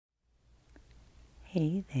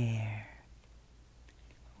Hey there,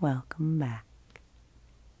 welcome back.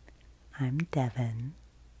 I'm Devan,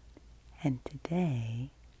 and today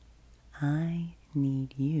I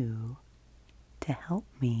need you to help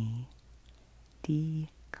me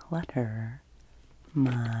declutter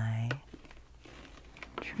my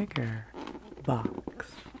trigger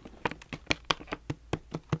box.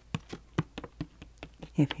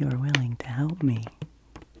 If you're willing to help me.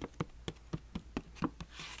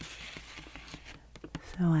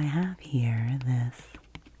 So I have here this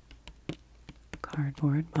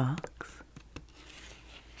cardboard box,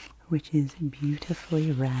 which is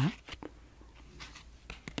beautifully wrapped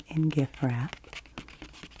in gift wrap.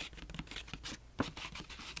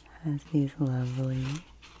 Has these lovely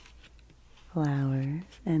flowers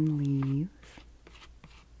and leaves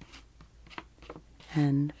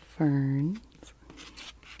and ferns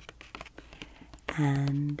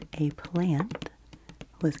and a plant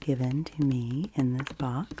was given to me in this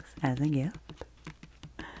box as a gift,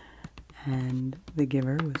 and the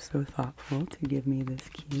giver was so thoughtful to give me this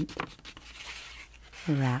cute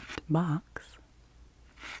wrapped box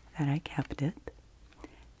that I kept it,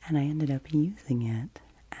 and I ended up using it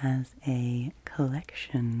as a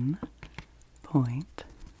collection point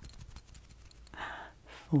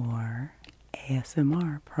for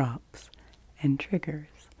ASMR props and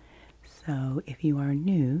triggers. So if you are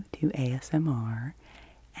new to ASMR,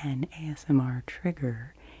 an ASMR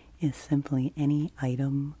trigger is simply any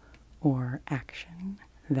item or action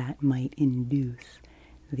that might induce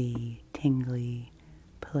the tingly,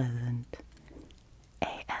 pleasant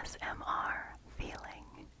ASMR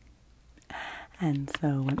feeling. And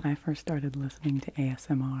so when I first started listening to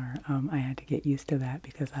ASMR, I had to get used to that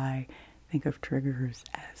because I think of triggers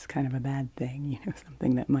as kind of a bad thing,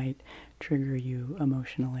 something that might trigger you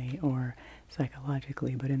emotionally or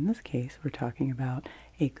psychologically. But in this case, we're talking about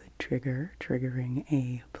a good trigger, triggering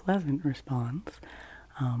a pleasant response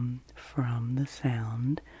from the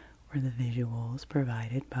sound or the visuals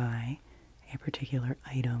provided by a particular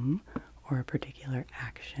item or a particular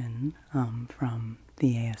action from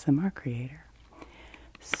the ASMR creator.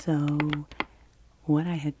 So what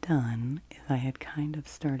I had done is I had kind of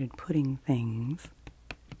started putting things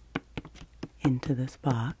into this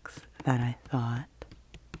box that I thought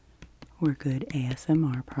were good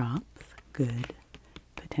ASMR props, good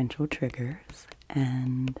potential triggers,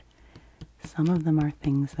 and some of them are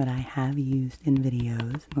things that I have used in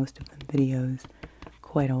videos, most of them videos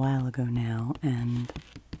quite a while ago now, and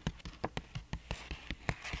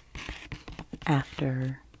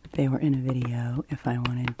after they were in a video, if I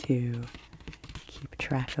wanted to keep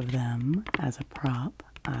track of them as a prop,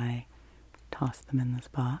 I tossed them in this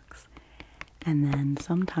box. And then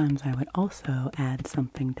sometimes I would also add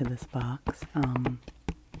something to this box that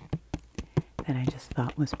I just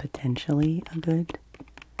thought was potentially a good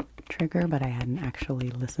trigger, but I hadn't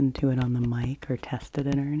actually listened to it on the mic or tested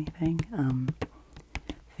it or anything,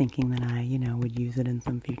 thinking that I, would use it in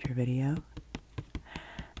some future video.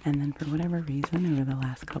 And then for whatever reason, over the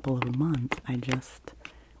last couple of months, I just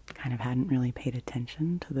kind of hadn't really paid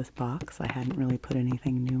attention to this box. I hadn't really put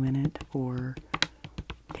anything new in it or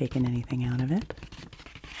taken anything out of it.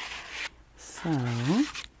 So,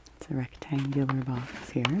 it's a rectangular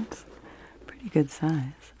box here. It's pretty good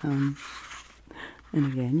size. And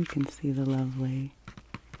again, you can see the lovely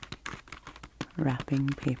wrapping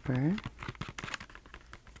paper.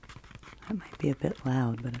 That might be a bit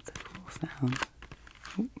loud, but it's a cool sound.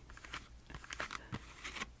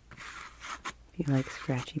 If you like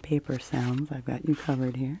scratchy paper sounds, I've got you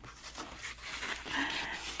covered here.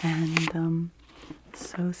 And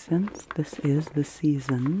so since this is the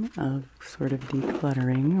season of sort of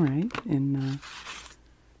decluttering, right, in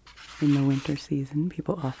the winter season,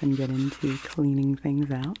 people often get into cleaning things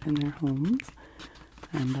out in their homes,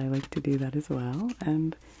 and I like to do that as well.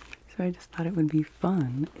 And so I just thought it would be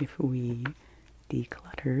fun if we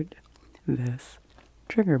decluttered this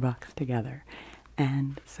trigger box together.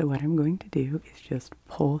 And so what I'm going to do is just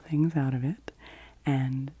pull things out of it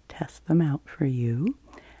and test them out for you.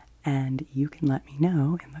 And you can let me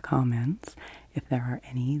know in the comments if there are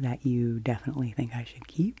any that you definitely think I should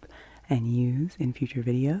keep and use in future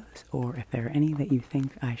videos, or if there are any that you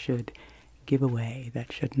think I should give away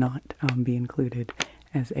that should not be included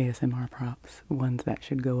as ASMR props, ones that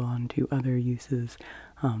should go on to other uses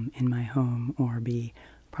in my home or be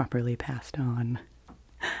properly passed on,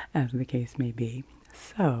 as the case may be.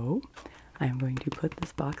 So I'm going to put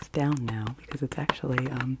this box down now because it's actually,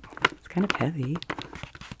 it's kind of heavy.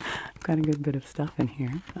 I've got a good bit of stuff in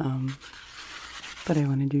here, but I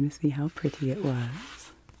wanted you to see how pretty it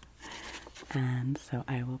was. And so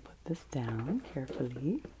I will put this down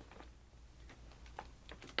carefully.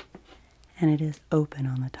 and it is open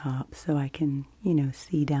on the top, so I can, you know,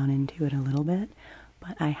 see down into it a little bit,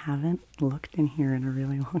 but I haven't looked in here in a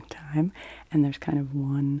really long time, and there's kind of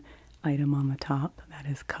one item on the top that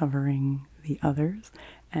is covering the others,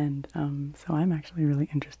 and so I'm actually really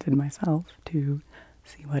interested myself to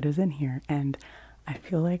see what is in here. And I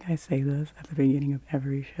feel like I say this at the beginning of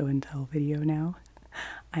every show and tell video now.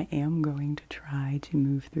 I am going to try to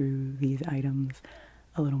move through these items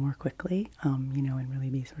a little more quickly, you know, and really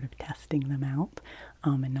be sort of testing them out,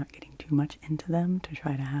 and not getting too much into them to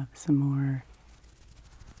try to have some more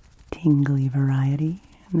tingly variety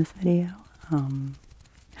in this video,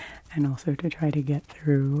 and also to try to get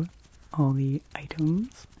through all the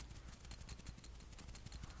items.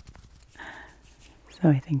 So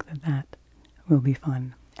I think that that will be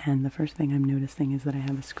fun. And the first thing I'm noticing is that I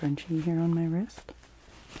have a scrunchie here on my wrist.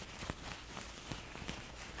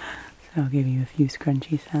 So I'll give you a few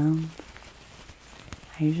scrunchy sounds.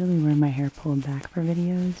 I usually wear my hair pulled back for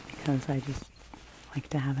videos because I just like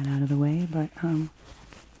to have it out of the way, but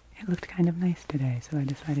it looked kind of nice today, so I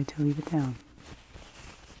decided to leave it down.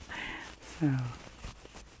 So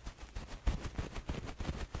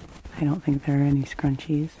I don't think there are any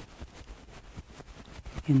scrunchies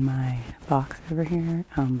in my box over here,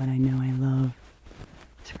 but I know I love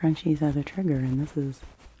scrunchies as a trigger, and this is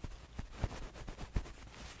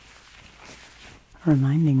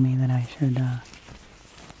reminding me that I should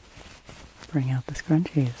bring out the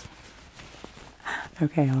scrunchies.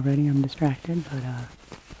 Okay, already I'm distracted, but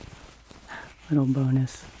little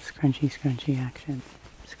bonus scrunchy action.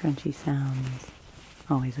 Scrunchy sounds,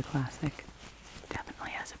 always a classic.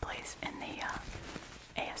 Definitely has a place in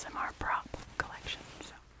the ASMR prop collection.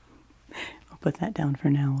 So I'll put that down for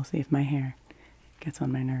now. We'll see if my hair gets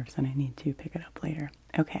on my nerves and I need to pick it up later.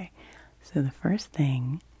 Okay, so the first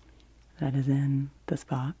thing that is in this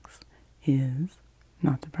box is,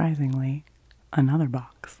 not surprisingly, another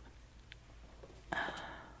box.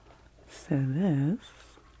 So this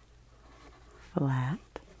flat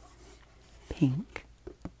pink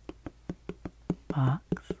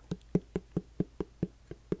box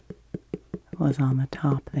was on the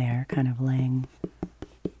top there, kind of laying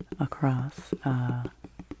across, so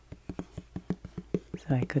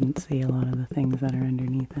I couldn't see a lot of the things that are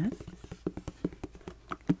underneath it.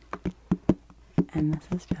 And this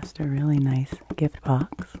is just a really nice gift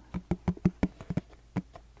box.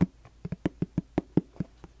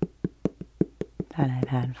 That I've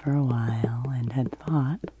had for a while and had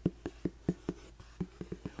thought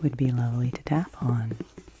would be lovely to tap on,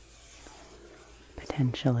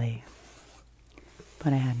 potentially.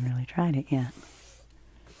 But I hadn't really tried it yet.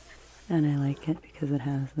 And I like it because it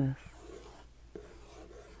has this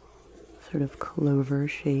sort of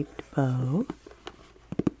clover-shaped bow.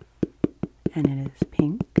 And it is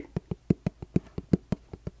pink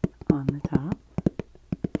on the top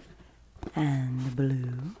and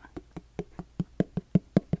blue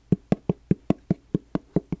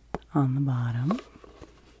on the bottom,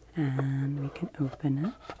 and we can open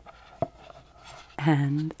it,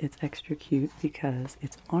 and it's extra cute because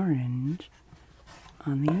it's orange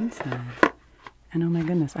on the inside. And oh my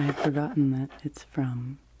goodness, I had forgotten that it's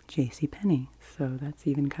from JCPenney, so that's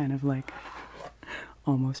even kind of like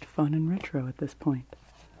almost fun and retro at this point.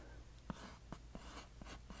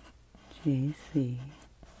 JCPenney.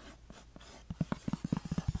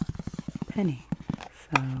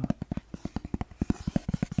 So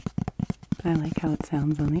I like how it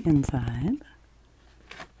sounds on the inside,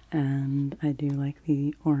 and I do like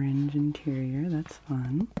the orange interior. That's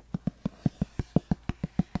fun.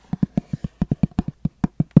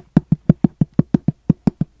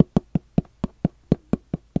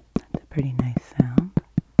 That's a pretty nice sound.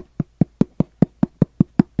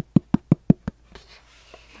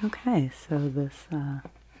 Okay, so this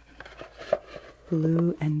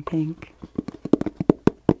blue and pink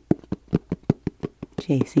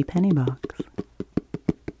JCPenney box.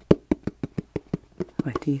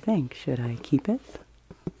 What do you think? Should I keep it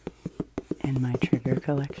in my trigger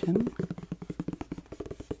collection?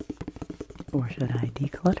 Or should I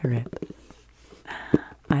declutter it?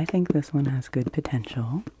 I think this one has good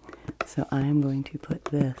potential, so I'm going to put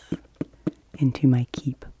this into my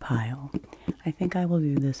keep pile. I think I will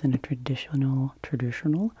do this in a traditional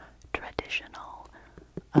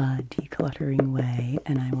decluttering way,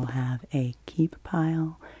 and I will have a keep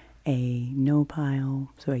pile, a no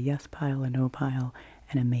pile, so a yes pile, a no pile,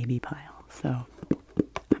 and a maybe pile. So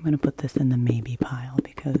I'm going to put this in the maybe pile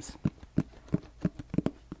because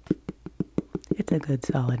it's a good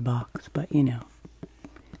solid box, but you know,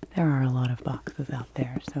 there are a lot of boxes out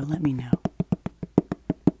there, so let me know.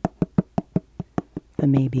 The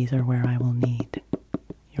maybes are where I will need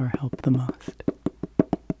or help the most.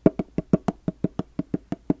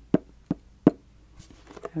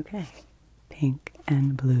 Okay, pink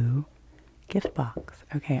and blue gift box.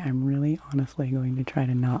 Okay, I'm really honestly going to try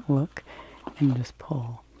to not look and just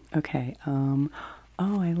pull. Okay, oh,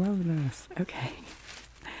 I love this. Okay,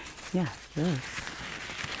 yes, this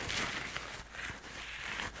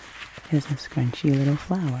is a scrunchy little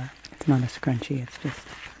flower. It's not a scrunchie, it's just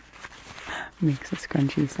makes a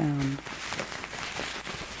scrunchy sound.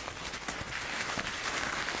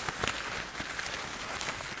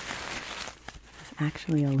 It's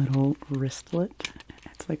actually a little wristlet.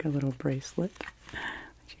 It's like a little bracelet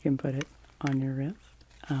that you can put it on your wrist.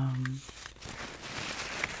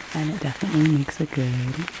 And it definitely makes a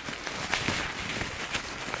good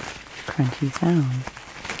crunchy sound.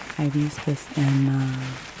 I've used this in a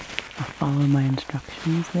follow my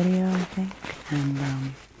instructions video, I think, and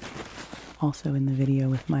also in the video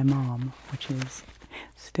with my mom, which is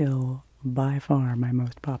still by far my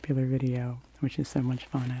most popular video, which is so much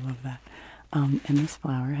fun. I love that. And this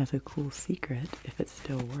flower has a cool secret, if it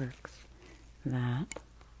still works, and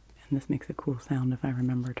this makes a cool sound if I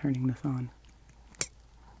remember turning this on.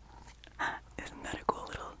 Isn't that a cool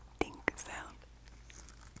little dink sound?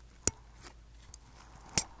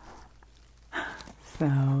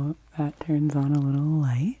 So that turns on a little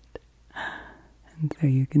light, and so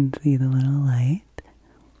you can see the little light.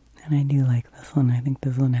 And I do like this one. I think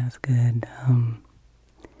this one has good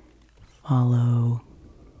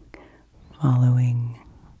following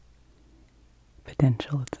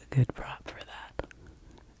potential. It's a good prop for that.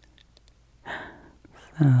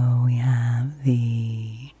 So we have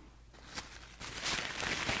the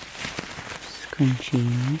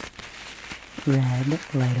scrunchy red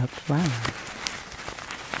light up flower.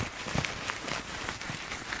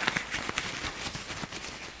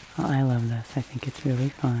 Oh, I love this. I think it's really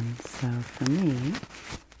fun. So for me,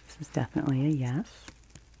 this is definitely a yes.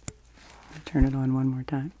 I'll turn it on one more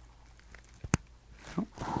time. Oh.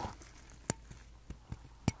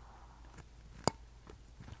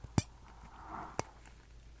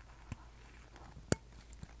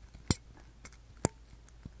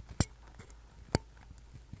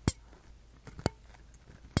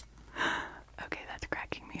 Okay, that's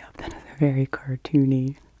cracking me up. That is a very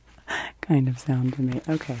cartoony kind of sound to me.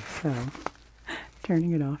 Okay, so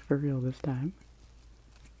turning it off for real this time.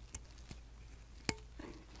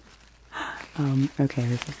 Okay,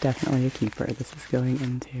 this is definitely a keeper. This is going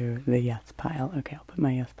into the yes pile. Okay, I'll put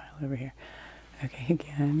my yes pile over here. Okay,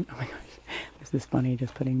 again, oh my gosh, this is funny,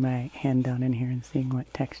 just putting my hand down in here and seeing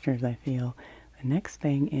what textures I feel. The next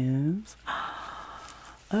thing is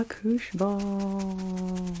a koosh ball.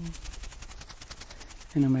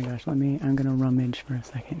 And oh my gosh, I'm gonna rummage for a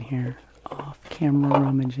second here. Off camera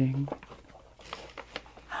rummaging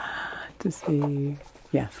to see.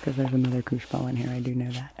 Yes, because there's another koosh ball in here. I do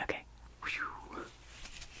know that. Okay.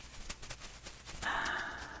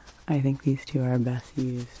 I think these two are best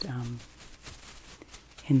used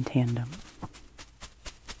in tandem.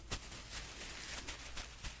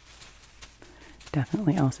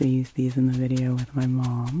 Definitely also used these in the video with my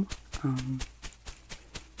mom.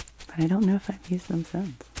 But I don't know if I've used them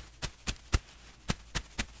since.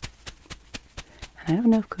 And I don't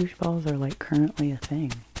know if koosh balls are like currently a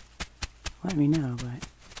thing. Let me know, but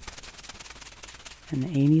in the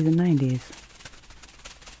 80s and 90s,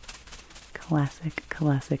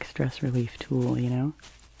 classic stress relief tool, you know?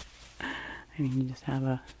 I mean, you just have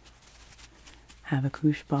a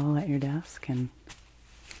koosh ball at your desk and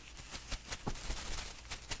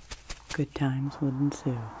good times would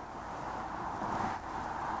ensue.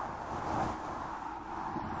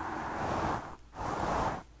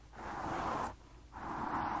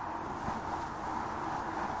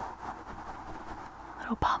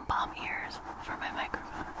 Little pom-pom ears for my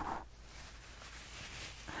microphone.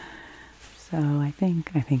 So I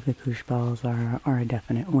think the koosh balls are a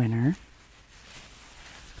definite winner.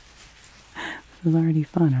 This is already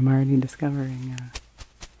fun. I'm already discovering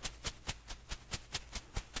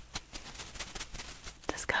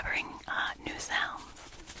new sounds,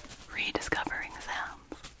 rediscovering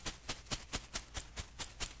sounds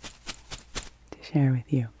to share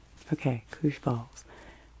with you. Okay, koosh balls.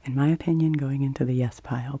 In my opinion, going into the yes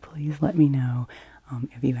pile, please let me know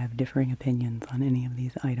if you have differing opinions on any of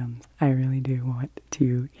these items. I really do want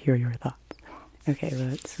to hear your thoughts. Okay,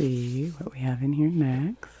 let's see what we have in here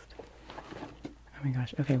next. Oh my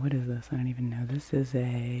gosh, okay, what is this? I don't even know. This is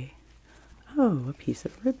a piece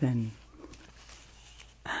of ribbon.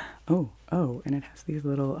 Oh, and it has these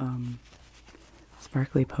little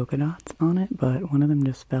sparkly polka dots on it, but one of them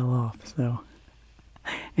just fell off, so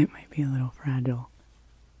it might be a little fragile.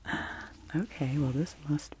 Okay, well this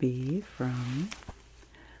must be from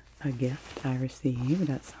a gift I received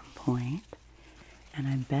at some point. And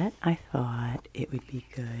I bet I thought it would be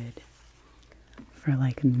good for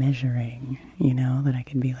like measuring, you know, that I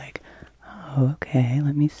could be like, oh, okay,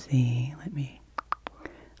 let me see, let me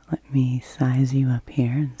size you up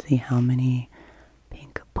here and see how many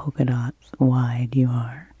pink polka dots wide you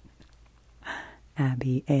are.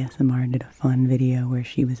 Abby ASMR did a fun video where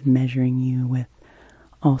she was measuring you with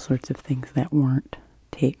all sorts of things that weren't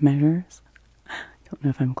tape measures. I don't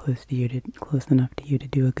know if I'm close enough to you to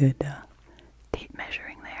do a good tape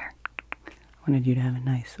measuring there. I wanted you to have a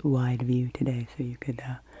nice wide view today so you could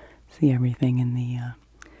see everything in the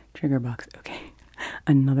trigger box. Okay,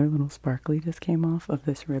 another little sparkly just came off of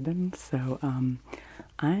this ribbon, so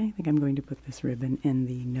I think I'm going to put this ribbon in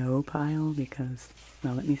the no pile because,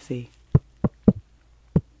 well, let me see.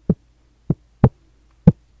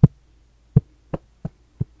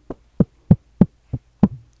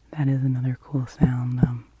 That is another cool sound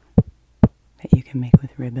that you can make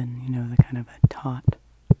with ribbon, you know, the kind of a taut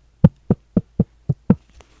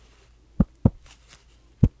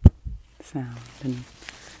sound and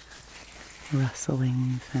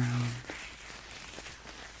rustling sound.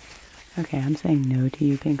 Okay, I'm saying no to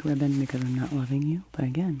you, pink ribbon, because I'm not loving you, but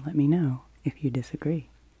again, let me know if you disagree.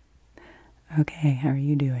 Okay, how are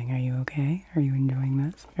you doing? Are you okay? Are you enjoying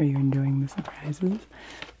this? Are you enjoying the surprises?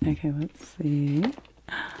 Okay, let's see.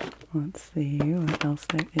 Let's see what else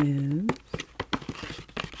there is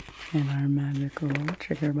in our magical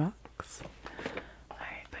trigger box.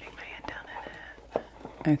 Alright, putting my hand down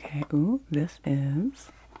in it. Okay, ooh, this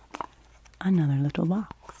is another little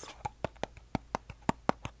box.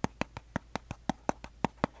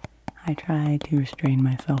 I try to restrain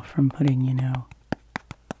myself from putting, you know,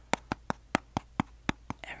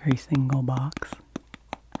 every single box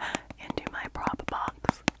into my prop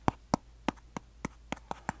box.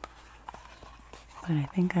 But I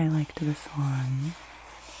think I liked this one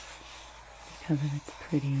because of its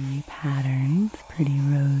pretty pattern, its pretty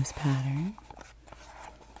rose pattern,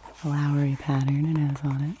 flowery pattern it has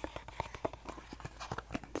on it.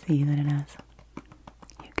 You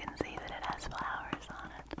can see that it has flowers on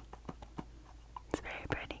it. It's very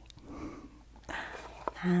pretty.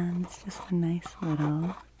 And it's just a nice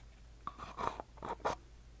little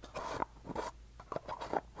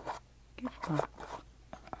gift box.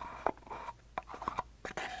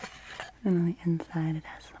 And on the inside it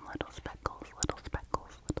has some little speckles.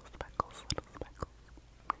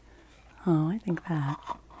 Oh, I think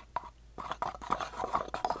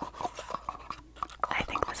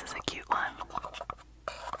this is a cute one.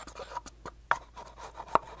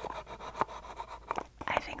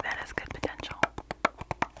 I think that has good potential.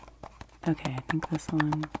 Okay, I think this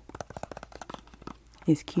one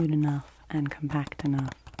is cute enough and compact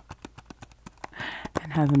enough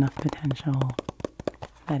and has enough potential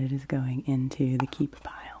that it is going into the keep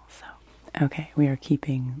pile. So, okay, we are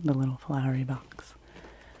keeping the little flowery box.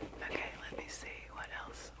 Okay, let me see what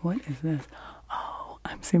else. What is this? Oh,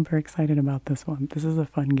 I'm super excited about this one. This is a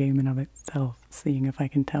fun game in of itself, seeing if I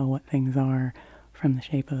can tell what things are from the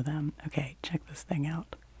shape of them. Okay, check this thing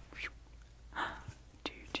out.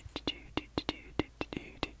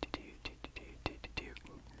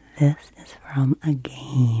 This is from a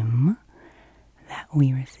game that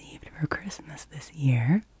we received for Christmas this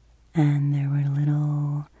year, and there were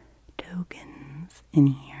little tokens in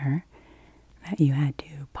here that you had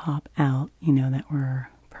to pop out, you know, that were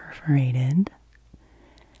perforated,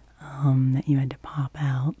 that you had to pop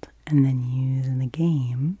out and then use in the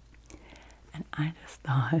game. And I just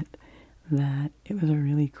thought that it was a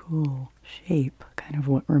really cool shape, kind of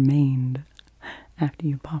what remained after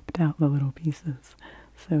you popped out the little pieces.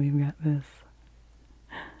 So we've got this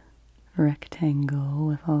rectangle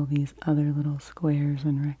with all these other little squares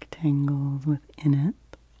and rectangles within it,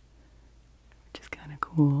 which is kind of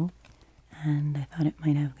cool. And I thought it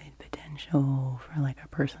might have good potential for like a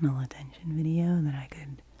personal attention video that I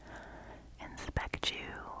could inspect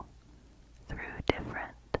you through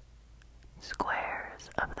different squares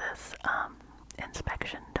of this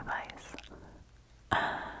inspection device,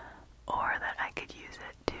 or that I could use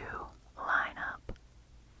it to line up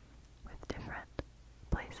with different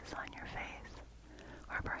places on your face,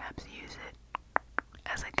 or perhaps use it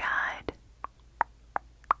as a guide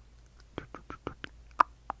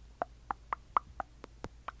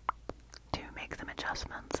to make some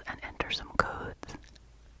adjustments and enter some codes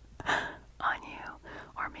on you.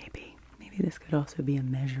 Or maybe this could also be a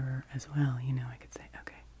measurer as well. You know, I could say,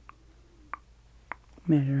 okay,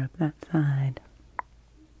 measure up that side,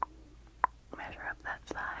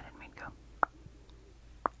 and we'd go.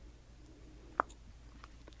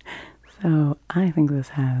 So I think this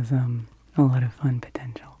has a lot of fun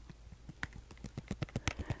potential.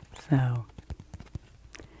 So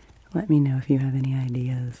let me know if you have any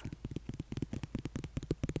ideas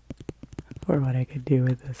for what I could do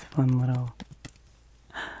with this fun little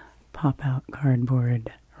pop-out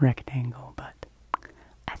cardboard rectangle, but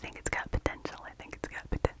I think it's got potential. I think it's got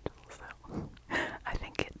potential, so I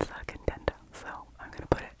think it's a contender. So I'm gonna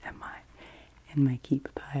put it in my keep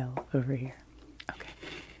pile over here. Okay.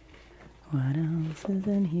 What else is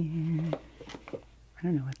in here? I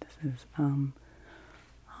don't know what this is.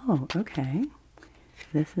 Oh, okay.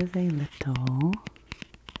 This is a little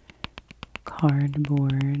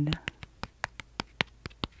cardboard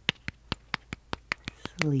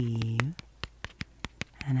sleeve,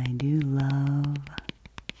 and I do love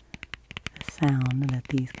the sound that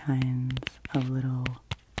these kinds of little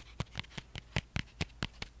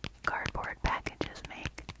cardboard packages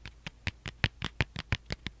make.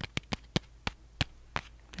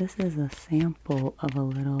 This is a sample of a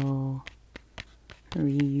little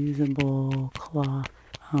reusable cloth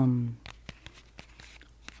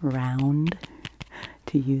round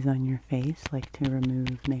to use on your face, like to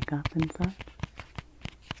remove makeup and such.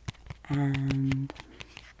 And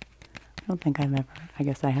I don't think I've ever, I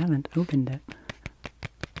guess I haven't opened it.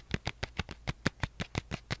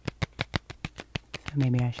 So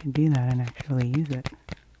maybe I should do that and actually use it.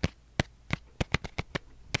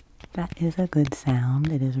 That is a good sound.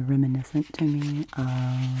 It is reminiscent to me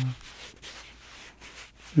of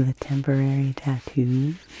the temporary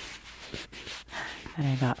tattoos that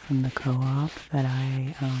I got from the co-op that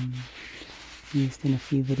I used in a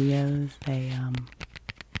few videos. They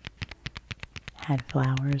had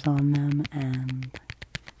flowers on them and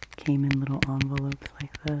came in little envelopes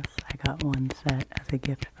like this. I got one set as a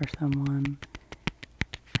gift for someone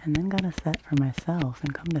and then got a set for myself,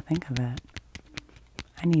 and come to think of it,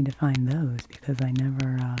 I need to find those because I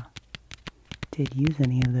never did use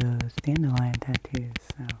any of those dandelion tattoos,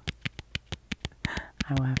 so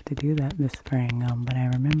I will have to do that this spring. But I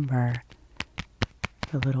remember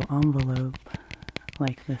the little envelope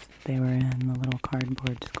like this that they were in, the little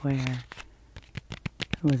cardboard square.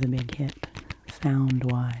 It was a big hit,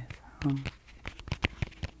 sound-wise.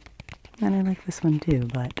 And I like this one too,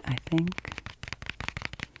 but I think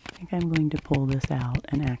I'm going to pull this out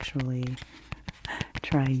and actually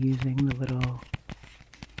try using the little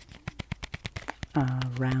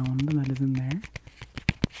round that is in there.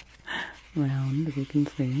 Round, as you can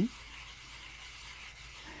see.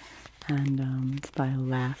 And it's by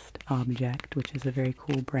Last Object, which is a very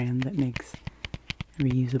cool brand that makes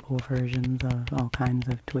reusable versions of all kinds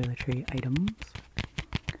of toiletry items.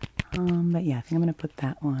 But yeah, I think I'm going to put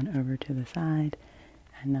that one over to the side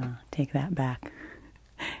and take that back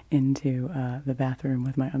into the bathroom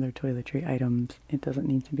with my other toiletry items. It doesn't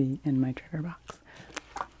need to be in my trigger box.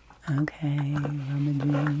 Okay,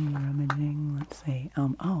 rummaging, let's see.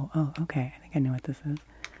 Oh, okay, I think I know what this is.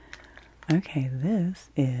 Okay, this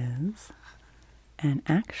is an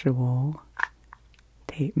actual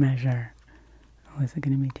tape measure. Oh, is it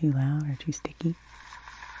going to be too loud or too sticky?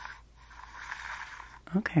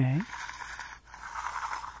 Okay.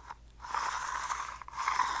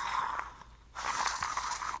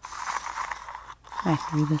 I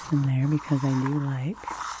threw this in there because I do like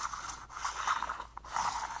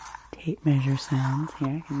tape measure sounds. Here,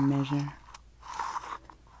 I can measure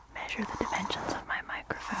the dimensions of my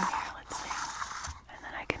microphone here. Let's see. And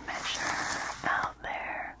then I can measure out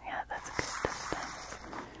there. Yeah, that's a good distance.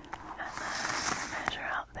 And then measure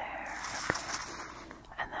out there. Okay.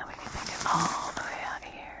 And then we can take it all the way out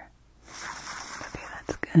here. Okay,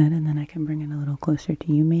 that's good. And then I can bring it a little closer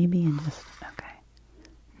to you maybe and just, okay.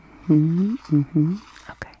 Okay.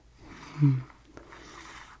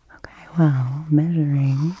 Okay, well,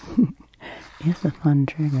 measuring is a fun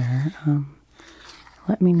trigger.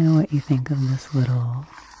 Let me know what you think of this little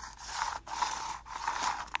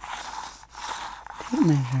tape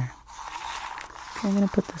measure. Okay, I'm going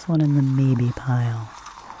to put this one in the maybe pile.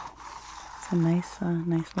 It's a nice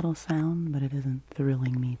little sound, but it isn't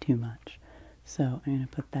thrilling me too much. So I'm going to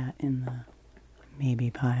put that in the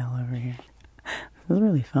maybe pile over here. This is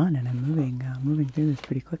really fun, and I'm moving through this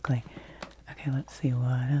pretty quickly. Okay, let's see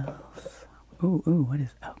what else. Ooh, what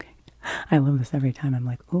is, okay. I love this every time. I'm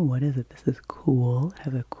like, ooh, what is it? This is cool. It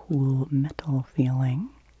has a cool metal feeling.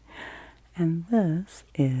 And this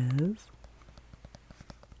is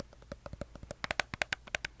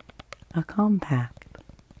a compact.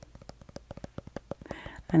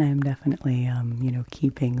 And I'm definitely,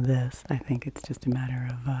 keeping this. I think it's just a matter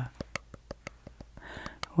of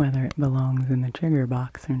whether it belongs in the trigger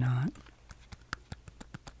box or not.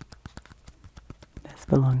 This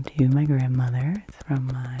belonged to my grandmother. It's from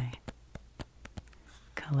my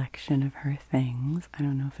collection of her things. I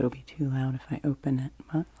don't know if it'll be too loud if I open it,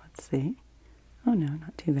 but let's see. Oh no,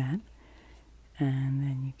 not too bad. And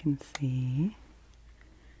then you can see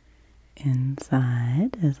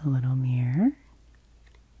inside is a little mirror.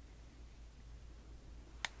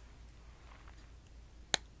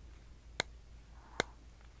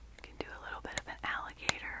 You can do a little bit of an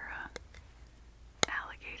alligator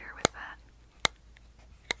with that.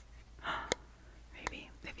 Maybe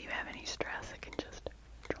if you have any stress, it can just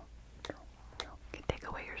take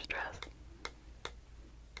away your stress.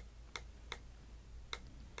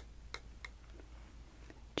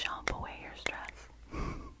 Chomp away your stress.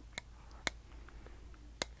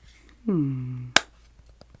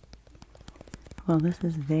 Well, this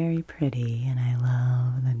is very pretty, and I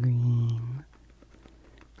love the green.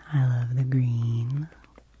 I love the green.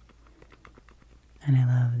 And I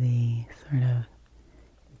love the sort of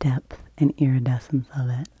depth and iridescence of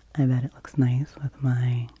it. I bet it looks nice with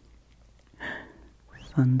my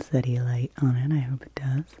sunsetty light on it. I hope it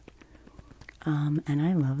does. And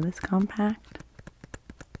I love this compact.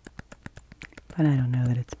 But I don't know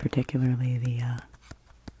that it's particularly the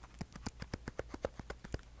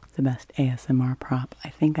best ASMR prop. I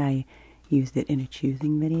think I used it in a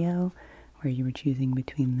choosing video where you were choosing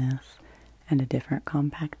between this and a different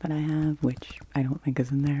compact that I have, which I don't think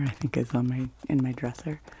is in there. I think is in my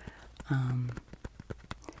dresser.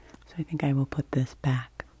 So I think I will put this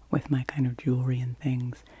back with my kind of jewelry and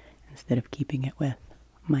things instead of keeping it with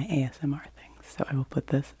my ASMR things. So I will put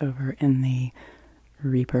this over in the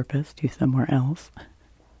repurpose to somewhere else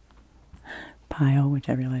pile, which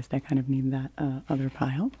I realized I kind of need that other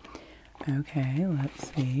pile. Okay,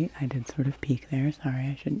 let's see. I did sort of peek there. Sorry,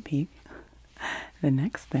 I shouldn't peek. The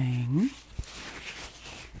next thing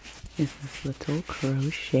is this little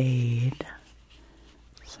crocheted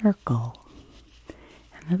circle.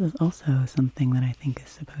 And this is also something that I think is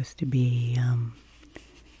supposed to be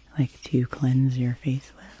like to cleanse your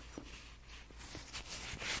face with.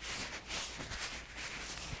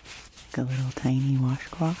 Like a little tiny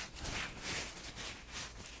washcloth.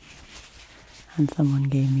 And someone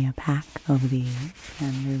gave me a pack of these,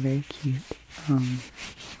 and they're very cute. And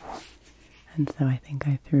so I think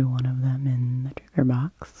I threw one of them in the trigger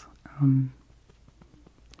box.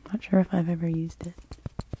 Not sure if I've ever used it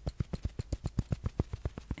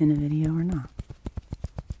in a video or not.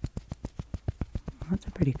 That's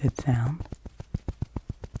a pretty good sound.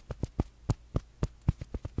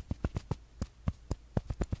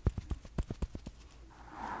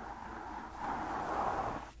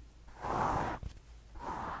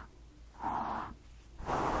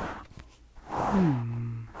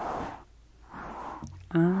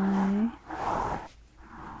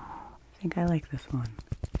 I think I like this one.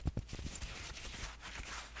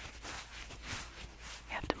 You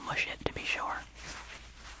have to mush it to be sure.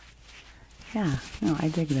 Yeah, no, I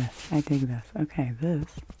dig this. I dig this. Okay, this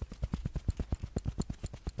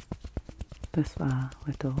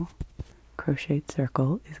little crocheted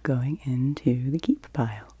circle is going into the keep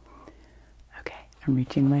pile. Okay, I'm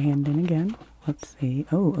reaching my hand in again. Let's see.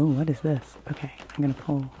 Oh, what is this? Okay, I'm gonna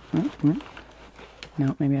pull.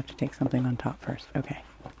 No, maybe I have to take something on top first. Okay.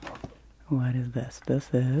 What is this? This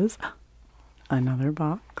is another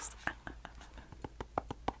box.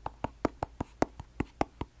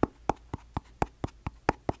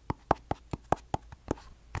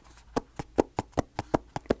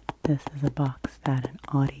 This is a box that an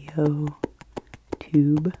audio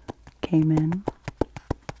tube came in,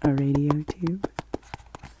 a radio tube.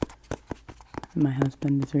 My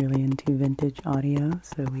husband is really into vintage audio,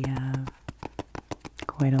 so we have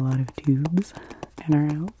quite a lot of tubes in our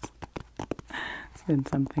house. It's been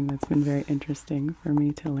something that's been very interesting for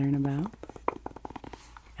me to learn about.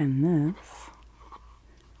 And this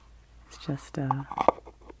is just a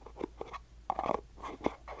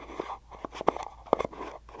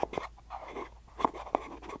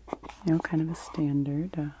kind of a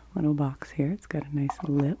standard little box here. It's got a nice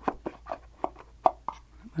lip, a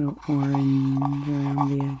little orange around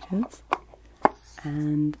the edges.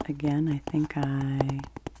 And again, I think I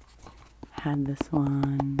had this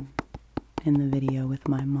one in the video with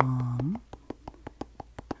my mom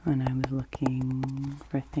when I was looking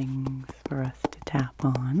for things for us to tap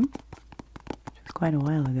on, which was quite a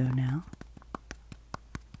while ago now.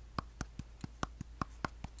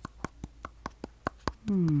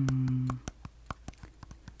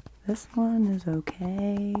 This one is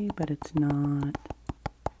okay, but it's not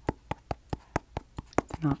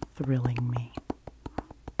thrilling me.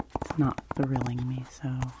 It's not thrilling me,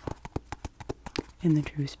 so in the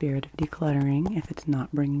true spirit of decluttering, if it's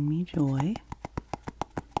not bringing me joy,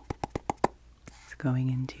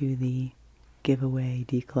 going into the giveaway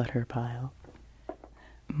declutter pile.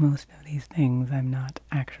 Most of these things I'm not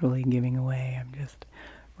actually giving away, I'm just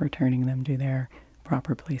returning them to their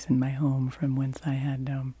proper place in my home from whence I had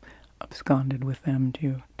absconded with them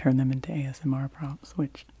to turn them into ASMR props,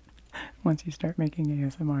 which once you start making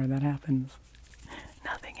ASMR, that happens.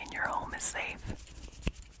 Nothing in your home is safe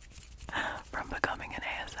from becoming an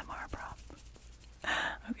ASMR prop.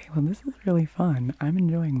 Okay, well this is really fun. I'm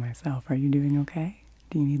enjoying myself. Are you doing okay?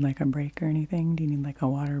 Do you need like a break or anything? Do you need like a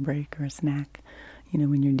water break or a snack? You know,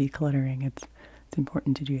 when you're decluttering, it's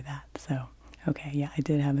important to do that. So, okay, yeah, I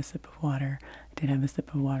did have a sip of water. I did have a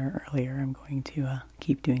sip of water earlier. I'm going to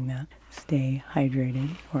keep doing that. Stay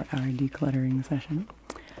hydrated for our decluttering session.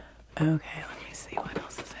 Okay, let me see what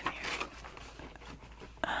else is in here.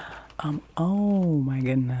 Oh my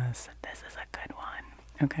goodness, this is a good one.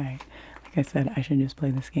 Okay, like I said, I should just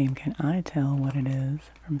play this game. Can I tell what it is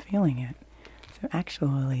from feeling it? So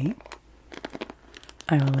actually,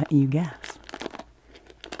 I will let you guess.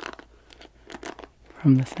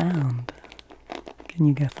 From the sound. Can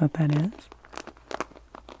you guess what that is?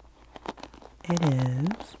 It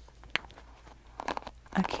is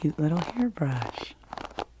a cute little hairbrush.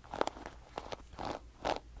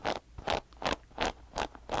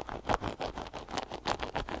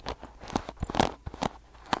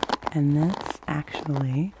 And this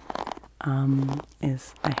actually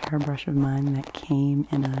is a hairbrush of mine that came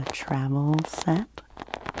in a travel set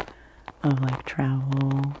of like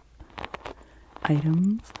travel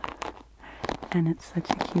items, and it's such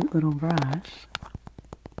a cute little brush.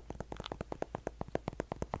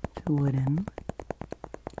 It's wooden,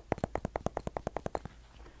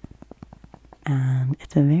 and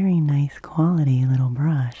it's a very nice quality little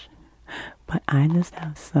brush, but I just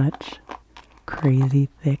have such crazy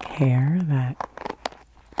thick hair that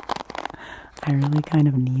I really kind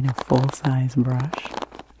of need a full-size brush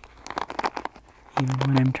even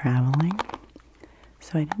when I'm traveling.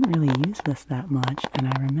 So I didn't really use this that much, and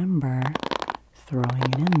I remember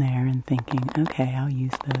throwing it in there and thinking, okay, I'll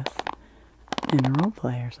use this in a role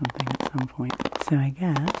play or something at some point. So I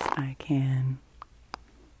guess I can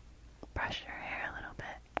brush your hair a little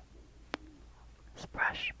bit. Just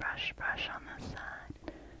brush, brush, brush on this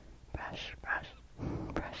side. Brush, brush,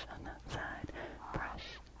 brush on that side.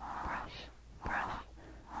 Brush, brush, brush,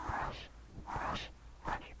 brush, brush,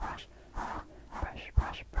 brush, brush, brush, brush,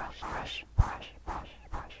 brush, brush, brush, brush,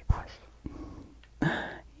 brush, brush.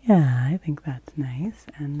 Yeah, I think that's nice,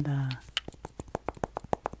 and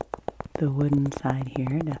the wooden side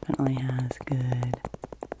here definitely has good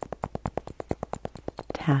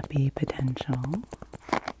tappy potential,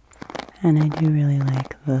 and I do really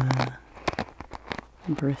like the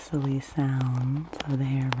bristly sounds of the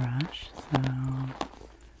hairbrush, so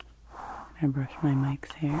I brush my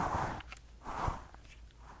mic's hair.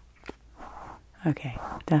 Okay,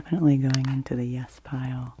 definitely going into the yes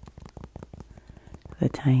pile. The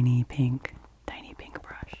tiny pink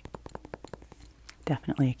brush.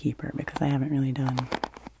 Definitely a keeper because I haven't really done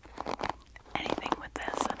anything with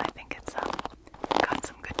this, and I think it's got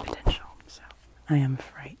some good potential. So I am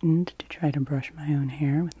frightened to try to brush my own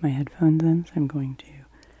hair with my headphones in, so I'm going to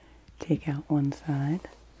take out one side.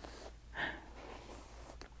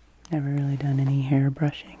 Never really done any hair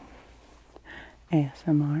brushing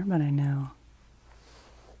ASMR, but I know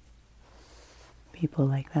people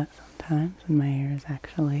like that sometimes, and my hair is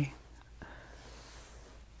actually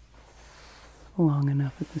long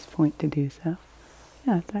enough at this point to do so.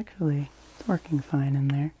 Yeah, it's working fine in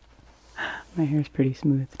there. My hair's pretty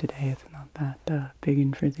smooth today. It's not that big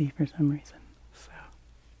and frizzy for some reason. So,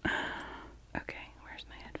 okay, where's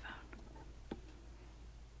my headphone?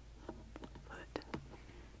 Put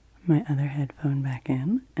my other headphone back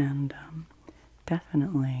in, and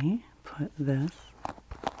definitely put this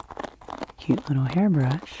cute little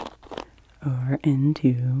hairbrush over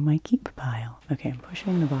into my keep pile. Okay, I'm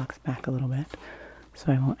pushing the box back a little bit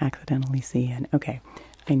so I won't accidentally see it. Okay,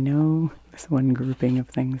 I know this one grouping of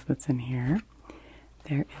things that's in here.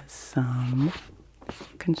 There is some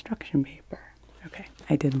construction paper. Okay,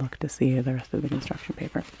 I did look to see the rest of the construction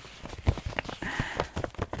paper.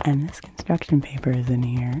 And this construction paper is in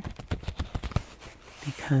here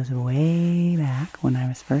because way back when I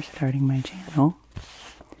was first starting my channel,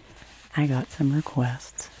 I got some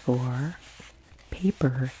requests for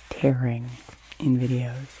paper tearing in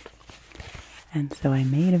videos. And so I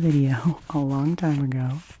made a video a long time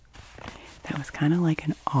ago that was kind of like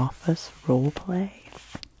an office role play,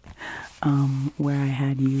 where I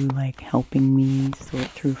had you like helping me sort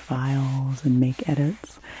through files and make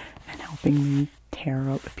edits and helping me tear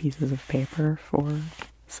up pieces of paper for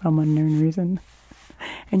some unknown reason.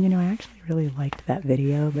 And you know, I actually really liked that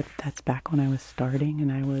video, but that's back when I was starting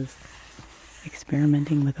and I was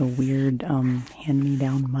experimenting with a weird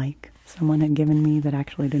hand-me-down mic someone had given me that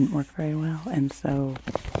actually didn't work very well, and so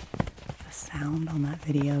the sound on that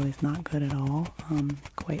video is not good at all,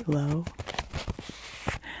 quite low.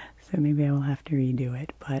 So maybe I will have to redo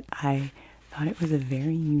it, but I thought it was a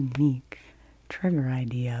very unique trigger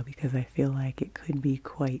idea because I feel like it could be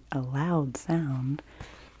quite a loud sound,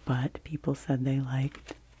 but people said they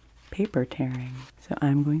liked paper tearing. So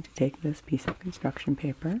I'm going to take this piece of construction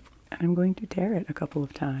paper and I'm going to tear it a couple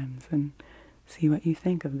of times and see what you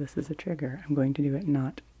think of this as a trigger. I'm going to do it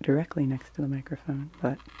not directly next to the microphone,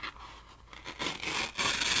 but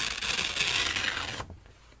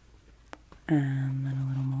and then a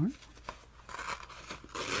little more.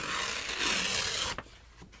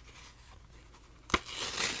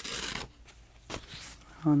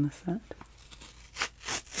 On the set.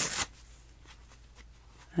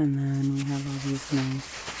 And then we have all these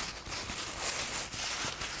nice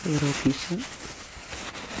little pieces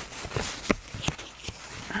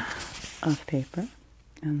of paper.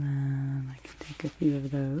 And then I can take a few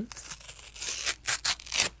of those.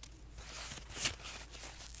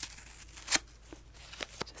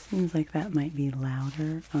 Just seems like that might be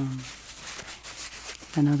louder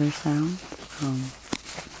than other sounds.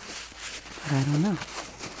 But I don't know.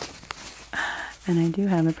 And I do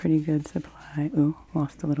have a pretty good supply. Ooh,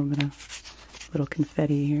 lost a little bit of little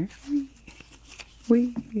confetti here.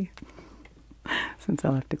 Whee! Since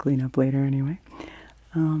I'll have to clean up later anyway.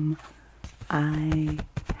 I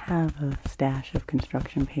have a stash of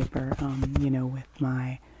construction paper, you know, with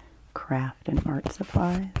my craft and art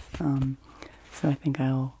supplies. So I think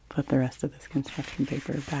I'll put the rest of this construction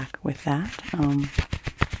paper back with that.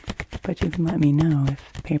 But you can let me know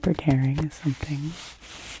if paper tearing is something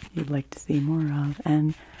you'd like to see more of.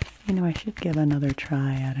 And, you know, I should give another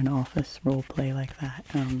try at an office role play like that,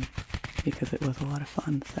 because it was a lot of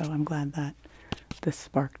fun. So I'm glad that this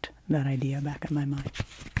sparked that idea back in my mind.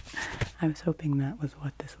 I was hoping that was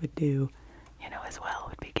what this would do, you know, as well.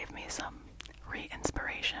 Would be give me some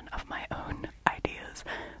re-inspiration of my own ideas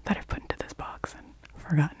that I've put into this box and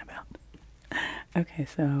forgotten about. Okay,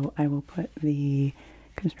 so I will put the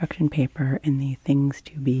construction paper in the things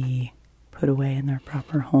to be put away in their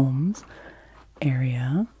proper homes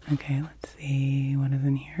area. Okay, let's see what is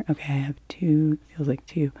in here. Okay, I have two, feels like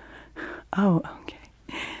two. Oh, okay.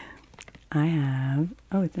 I have,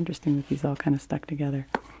 oh, it's interesting that these all kind of stuck together.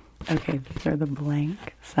 Okay, these are the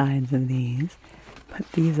blank sides of these, but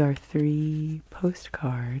these are 3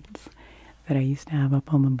 postcards that I used to have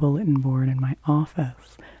up on the bulletin board in my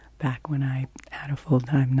office back when I had a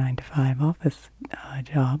full-time 9-to-5 office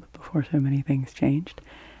job before so many things changed.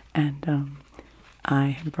 And I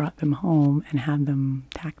had brought them home and had them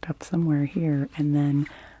tacked up somewhere here, and then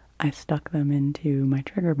I stuck them into my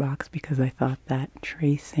trigger box because I thought that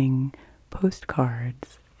tracing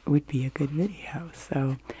postcards would be a good video.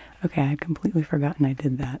 So, okay, I had completely forgotten I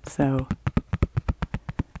did that, so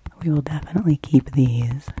we will definitely keep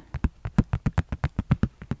these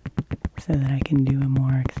so that I can do a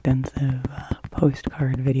more extensive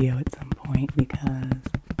postcard video at some point, because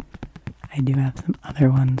I do have some other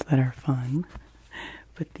ones that are fun.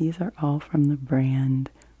 But these are all from the brand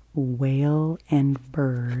Whale and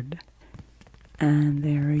Bird, and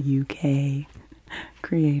they're a UK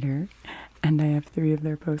creator, and I have 3 of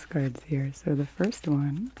their postcards here. So the first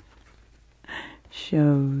one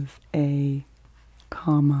shows a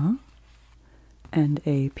comma and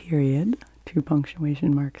a period, 2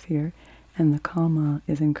 punctuation marks here, and the comma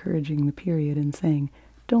is encouraging the period and saying,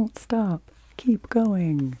 "Don't stop, keep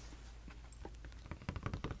going."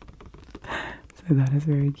 So that is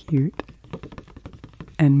very cute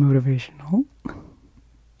and motivational.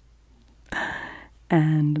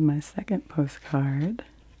 And my second postcard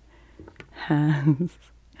has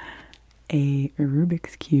a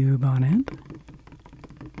Rubik's Cube on it.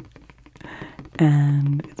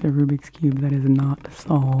 And it's a Rubik's Cube that is not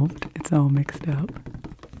solved. It's all mixed up.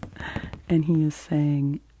 And he is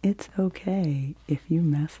saying, it's okay if you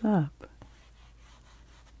mess up.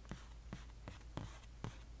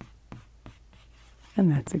 And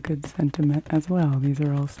that's a good sentiment as well. These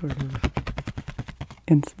are all sort of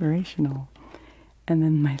inspirational. And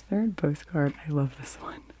then my third postcard, I love this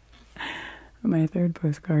one. My third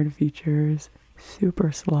postcard features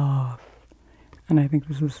Super Sloth. And I think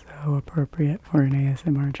this is so appropriate for an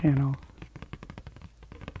ASMR channel.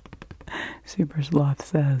 Super Sloth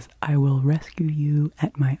says, "I will rescue you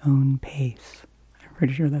at my own pace." I'm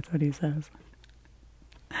pretty sure that's what he says.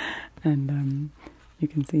 And you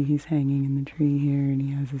can see he's hanging in the tree here, and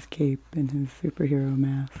he has his cape and his superhero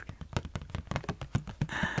mask.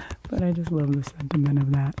 But I just love the sentiment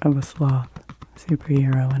of that, of a sloth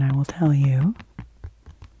superhero. And I will tell you,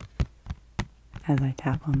 as I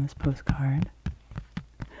tap on this postcard,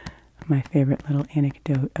 my favorite little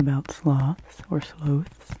anecdote about sloths or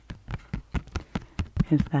sleuths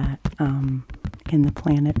is that in the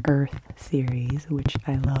Planet Earth series, which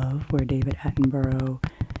I love, where David Attenborough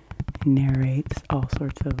narrates all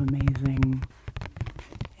sorts of amazing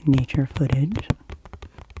nature footage,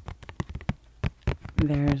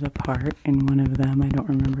 there's a part in one of them, I don't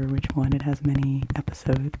remember which one, it has many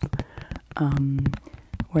episodes,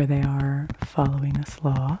 where they are following a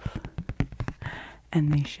sloth,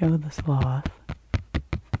 and they show the sloth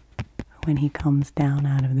when he comes down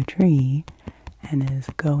out of the tree and is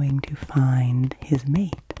going to find his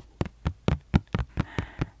mate.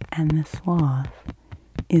 And the sloth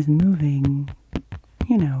is moving,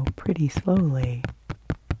 you know, pretty slowly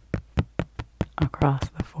across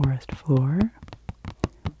the forest floor.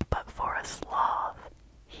 But for a sloth,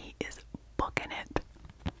 he is booking it.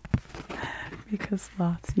 Because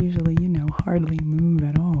sloths usually, you know, hardly move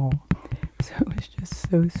at all. So it was just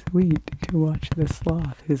so sweet to watch this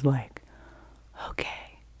sloth who's like,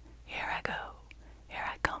 okay, here I go. Here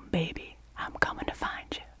I come, baby. I'm coming to find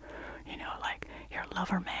you. You know, like, your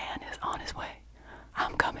lover man is on his way.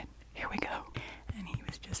 I'm coming. Here we go. And he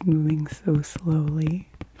was just moving so slowly,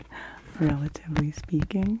 relatively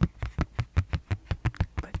speaking.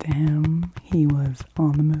 But to him, he was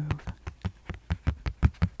on the move.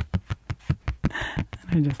 And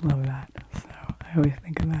I just love that. So I always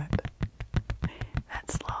think of that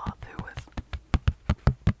sloth who was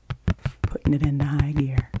putting it into high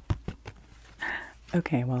gear.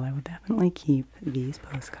 Okay, well, I will definitely keep these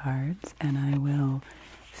postcards, and I will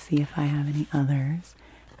see if I have any others,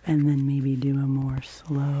 and then maybe do a more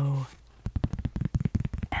slow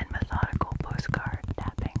and methodical postcard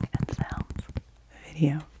tapping and sounds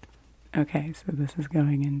video. Okay, so this is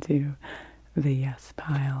going into the yes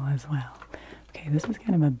pile as well. Okay, this is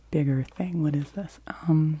kind of a bigger thing. What is this?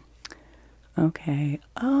 Okay.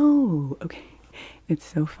 Oh, okay. It's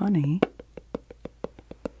so funny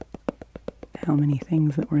how many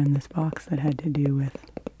things that were in this box that had to do with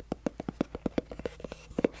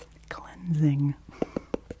cleansing.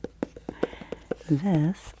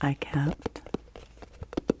 This I kept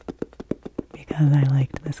because I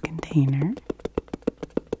liked this container.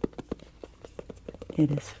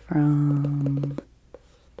 It is from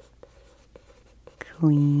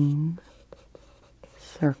Clean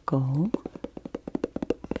Circle.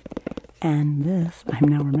 And this, I'm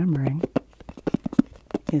now remembering,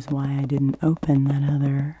 is why I didn't open that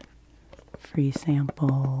other free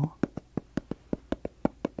sample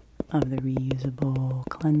of the reusable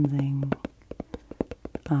cleansing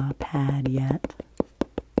pad yet,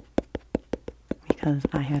 because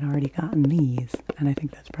I had already gotten these, and I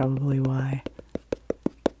think that's probably why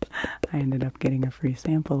I ended up getting a free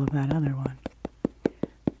sample of that other one.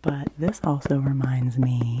 But this also reminds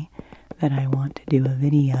me that I want to do a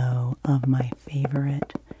video of my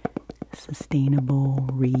favorite sustainable,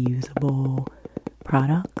 reusable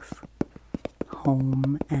products,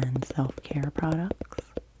 home and self-care products,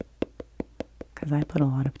 because I put a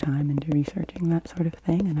lot of time into researching that sort of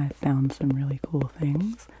thing, and I've found some really cool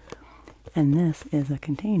things. And this is a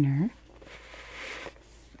container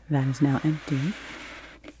that is now empty,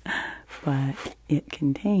 but it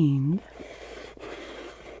contained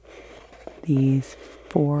these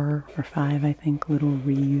 4 or 5, I think, little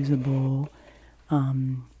reusable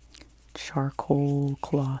charcoal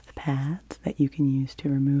cloth pads that you can use to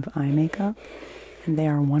remove eye makeup. And they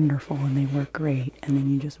are wonderful and they work great. And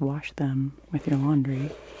then you just wash them with your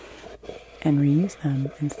laundry and reuse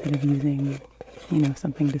them instead of using, you know,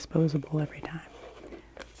 something disposable every time.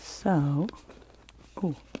 So,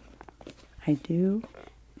 oh, I don't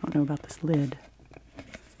know about this lid.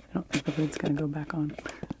 I don't think the lid's gonna go back on.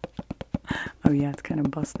 Oh yeah, it's kind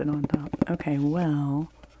of busted on top. Okay,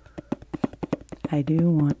 well, I do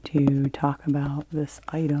want to talk about this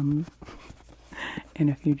item in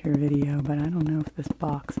a future video, but I don't know if this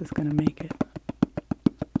box is going to make it.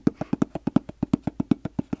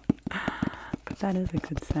 But that is a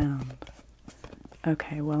good sound.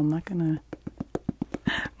 Okay, well, I'm not going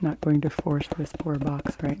to force this poor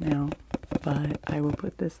box right now, but I will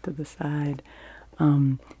put this to the side,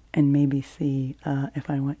 and maybe see if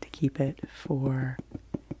I want to keep it for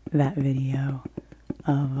that video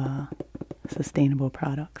of sustainable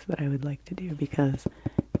products that I would like to do, because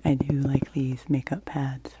I do like these makeup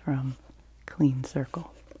pads from Clean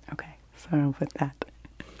Circle. Okay, so I'll put that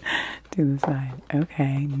to the side.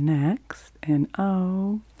 Okay, next, and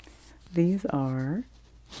oh, these are,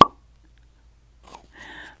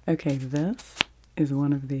 okay, this is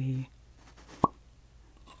one of the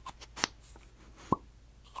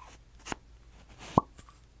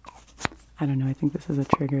I don't know, I think this is a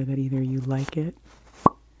trigger that either you like it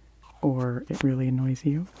or it really annoys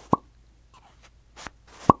you.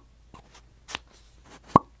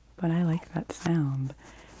 But I like that sound.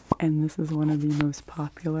 And this is one of the most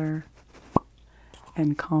popular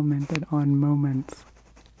and commented on moments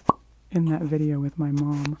in that video with my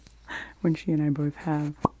mom when she and I both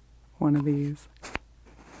have one of these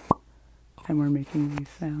and we're making these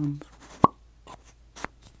sounds.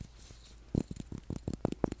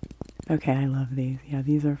 Okay, I love these. Yeah,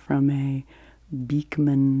 these are from a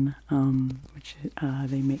Beekman, which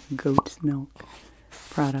they make goat's milk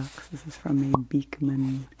products. This is from a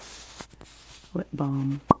Beekman lip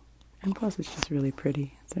balm. And plus it's just really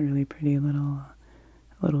pretty. It's a really pretty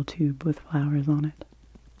little tube with flowers on it.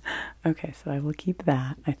 Okay, so I will keep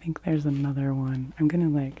that. I think there's another one. I'm gonna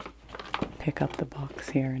like pick up the box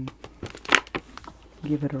here and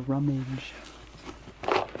give it a rummage.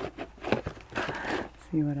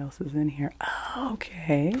 See what else is in here. Oh,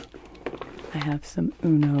 okay. I have some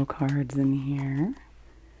Uno cards in here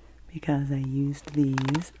because I used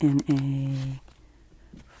these in a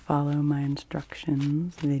follow my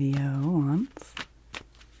instructions video once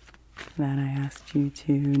that I asked you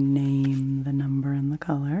to name the number and the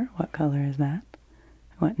color. What color is that?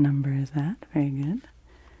 What number is that? Very good.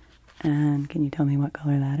 And can you tell me what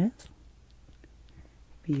color that is?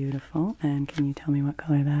 Beautiful. And can you tell me what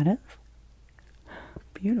color that is?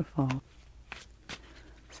 Beautiful.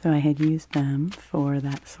 So I had used them for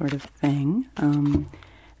that sort of thing. And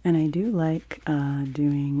I do like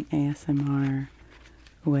doing ASMR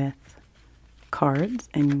with cards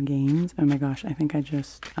and games. Oh my gosh, I think I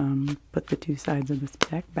just put the two sides of this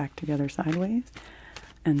deck back together sideways.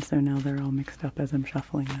 And so now they're all mixed up as I'm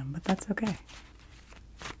shuffling them, but that's okay.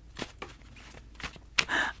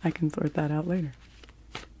 I can sort that out later.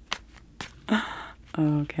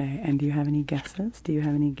 Okay, and do you have any guesses? Do you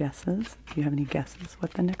have any guesses? Do you have any guesses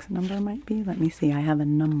what the next number might be? Let me see. I have a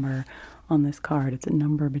number on this card. It's a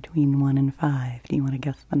number between 1 and 5. Do you want to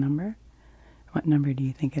guess the number? What number do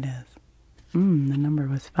you think it is? The number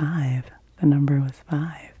was 5. The number was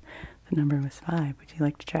 5. The number was 5. Would you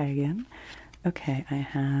like to try again? Okay, I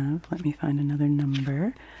have, let me find another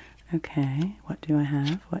number. Okay, what do I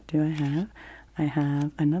have? What do I have? I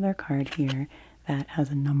have another card here that has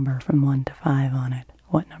a number from 1 to 5 on it.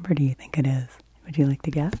 What number do you think it is? Would you like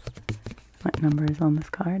to guess? What number is on this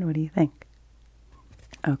card? What do you think?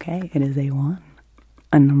 Okay, it is a 1.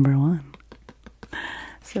 A number 1.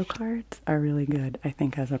 So cards are really good, I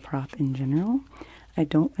think, as a prop in general. I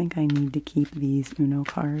don't think I need to keep these Uno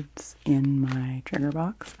cards in my trigger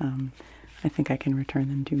box. I think I can return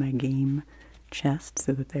them to my game chest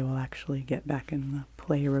so that they will actually get back in the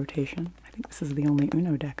play rotation. I think this is the only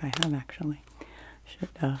Uno deck I have, actually. Should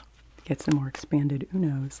get some more expanded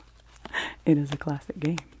Unos. It is a classic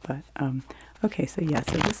game, but okay, so yeah,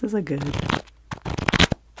 so this is a good,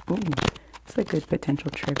 it's a good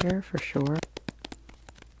potential trigger for sure,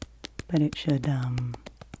 but it should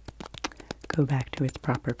go back to its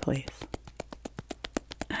proper place.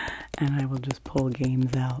 And I will just pull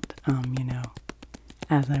games out, you know,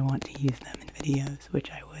 as I want to use them in videos, which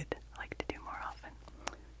I would like to do more often.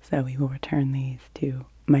 So we will return these to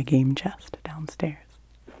my game chest downstairs.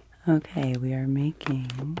 Okay, we are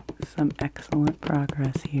making some excellent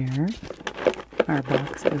progress here. Our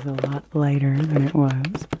box is a lot lighter than it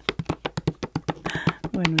was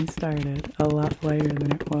when we started. A lot lighter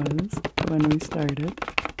than it was when we started.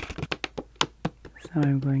 So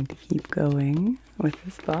I'm going to keep going with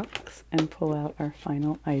this box and pull out our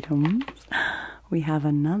final items. We have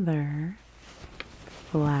another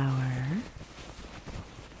flower,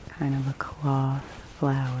 kind of a cloth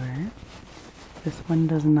flower. This one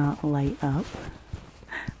does not light up.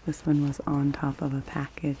 This one was on top of a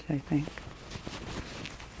package, I think.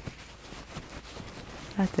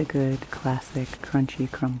 That's a good classic crunchy,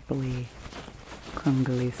 crumbly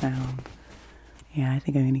sound. Yeah, I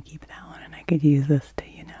think I'm going to keep that one, and I could use this to,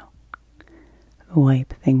 you know,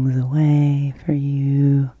 wipe things away for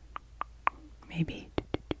you. Maybe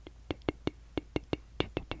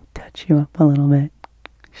touch you up a little bit,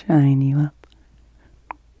 shine you up.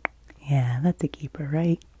 Yeah, that's a keeper,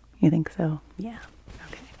 right? You think so? Yeah.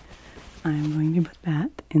 Okay. I'm going to put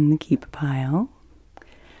that in the keep pile.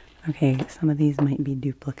 Okay, some of these might be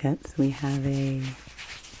duplicates. We have a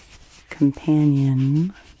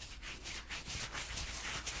companion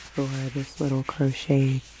for this little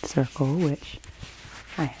crochet circle, which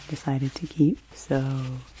I have decided to keep, so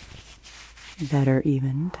better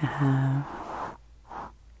even to have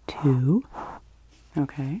 2.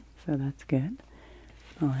 Okay, so that's good.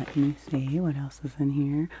 Let me see what else is in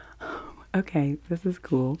here. Okay, this is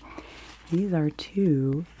cool. These are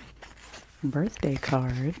 2 birthday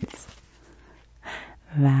cards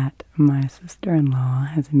that my sister-in-law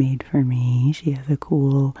has made for me. She has a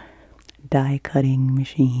cool die cutting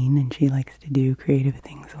machine and she likes to do creative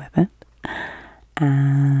things with it.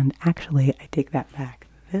 And actually, I take that back.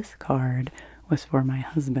 This card was for my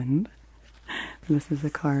husband. This is a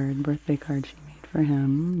birthday card she made for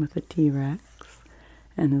him with a T-Rex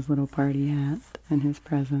and his little party hat and his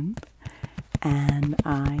present. And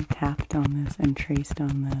I tapped on this and traced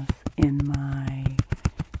on this in my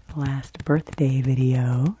last birthday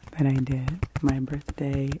video that I did, my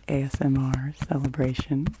birthday ASMR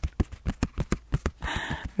celebration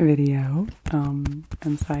video,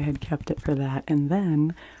 and so I had kept it for that. And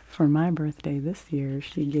then for my birthday this year,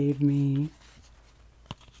 she gave me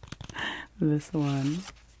this one.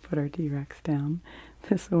 Put our T-Rex down.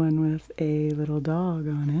 This one with a little dog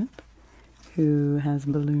on it who has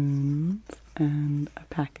balloons and a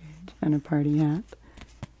package and a party hat.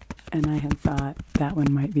 And I had thought that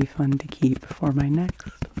one might be fun to keep for my next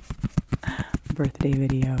birthday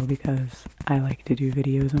video because I like to do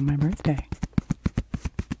videos on my birthday.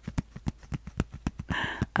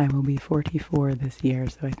 I will be 44 this year,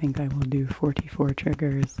 so I think I will do 44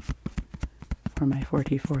 triggers for my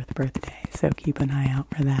 44th birthday. So keep an eye out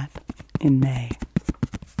for that in May.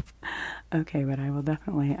 Okay, but I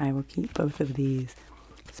will keep both of these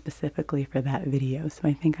specifically for that video. So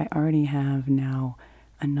I think I already have now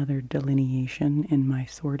another delineation in my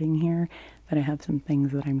sorting here, that I have some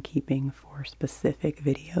things that I'm keeping for specific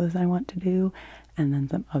videos I want to do, and then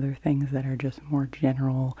some other things that are just more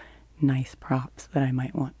general, nice props that I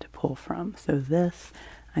might want to pull from. So this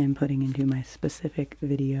I am putting into my specific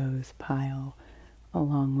videos pile,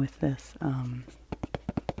 along with this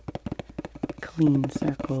clean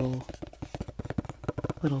circle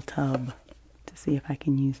little tub to see if I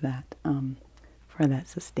can use that for that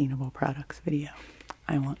sustainable products video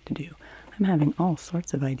I want to do. I'm having all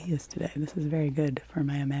sorts of ideas today. This is very good for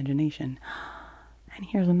my imagination. And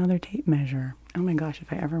here's another tape measure. Oh my gosh,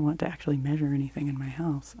 if I ever want to actually measure anything in my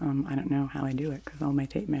house, I don't know how I do it because all my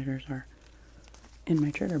tape measures are in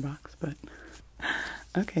my trigger box, but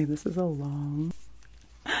okay, this is a long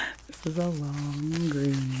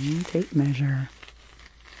green tape measure.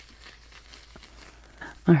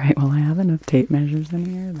 Alright, well I have enough tape measures in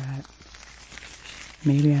here that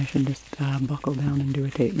maybe I should just buckle down and do a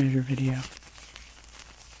tape measure video.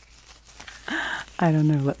 I don't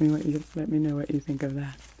know, let me know what you think of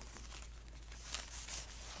that.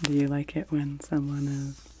 Do you like it when someone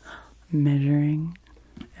is measuring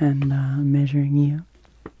and measuring you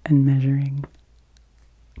and measuring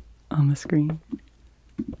on the screen?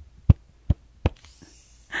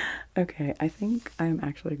 Okay, I think I'm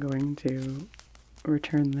actually going to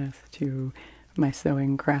return this to my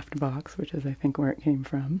sewing craft box, which is I think where it came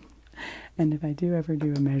from. And if I do ever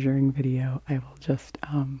do a measuring video, I will just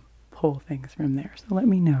pull things from there. So let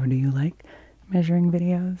me know, do you like measuring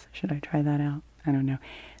videos? Should I try that out? I don't know.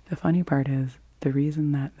 The funny part is, the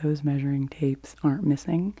reason that those measuring tapes aren't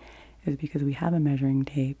missing is because we have a measuring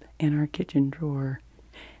tape in our kitchen drawer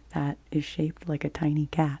that is shaped like a tiny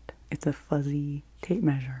cat. It's a fuzzy tape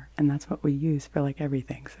measure, and that's what we use for like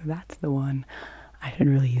everything. So that's the one I should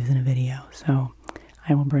really use in a video. So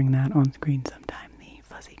I will bring that on screen sometime, the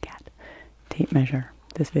fuzzy cat tape measure.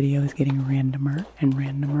 This video is getting randomer and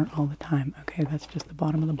randomer all the time. Okay, that's just the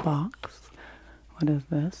bottom of the box. What is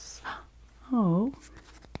this? Oh,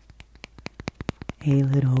 a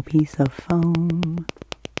little piece of foam.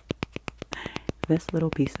 This little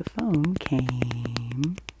piece of foam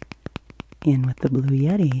came in with the Blue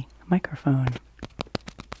Yeti microphone.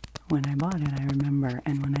 When I bought it, I remember,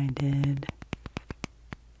 and when I did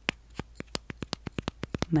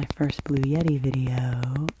my first Blue Yeti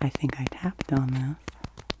video, I think I tapped on this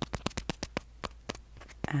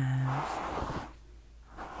as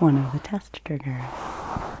one of the test triggers.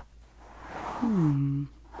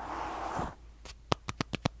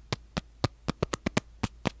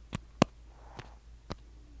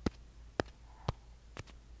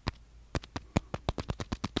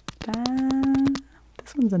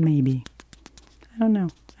 This one's a maybe. I don't know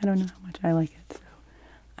how much I like it, so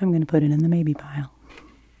I'm going to put it in the maybe pile.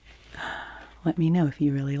 Let me know if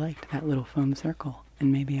you really liked that little foam circle,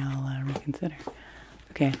 and maybe I'll reconsider.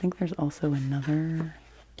 Okay, I think there's also another...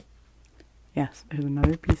 Yes, there's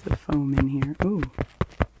another piece of foam in here. Ooh.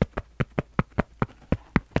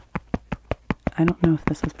 I don't know if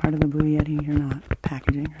this was part of the Blue Yeti or not,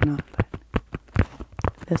 packaging or not, but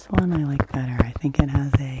this one I like better. I think it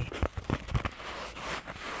has a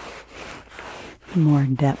more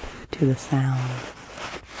depth to the sound.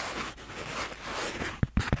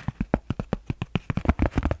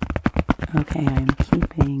 Okay, I'm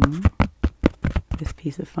keeping this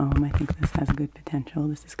piece of foam. I think this has good potential.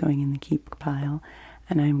 This is going in the keep pile,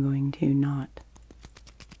 and I'm going to not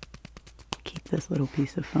keep this little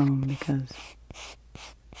piece of foam because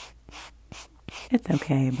it's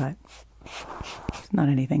okay, but it's not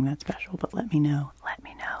anything that special. But let me know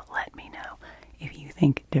if you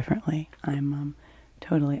think differently. I'm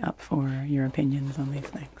totally up for your opinions on these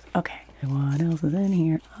things. Okay, what else is in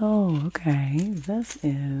here? Oh, okay, this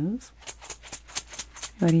is...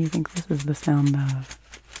 What do you think this is the sound of?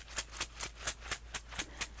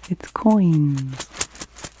 It's coins.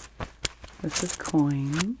 This is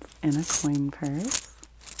coins in a coin purse.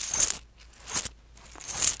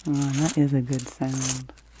 Oh, that is a good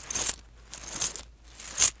sound.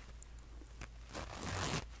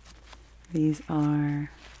 These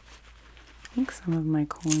are, I think, some of my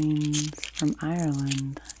coins from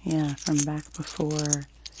Ireland. Yeah, from back before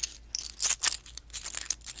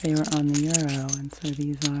they were on the euro, and so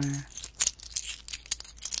these are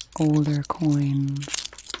older coins.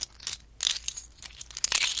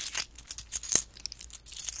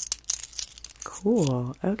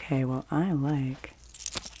 Cool. Okay, well, I like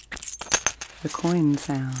the coin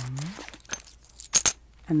sound.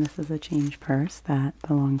 And this is a change purse that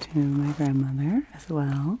belonged to my grandmother as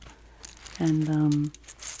well. And,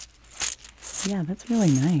 yeah, that's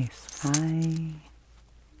really nice. I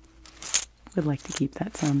would like to keep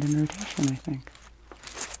that sound in rotation, I think.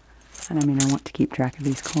 And I mean, I want to keep track of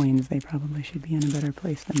these coins. They probably should be in a better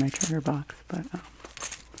place than my trigger box, but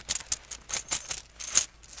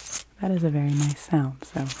that is a very nice sound.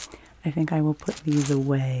 So I think I will put these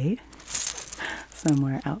away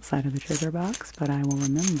somewhere outside of the trigger box, but I will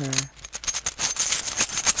remember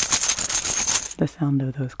the sound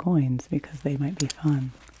of those coins because they might be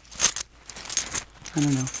fun. I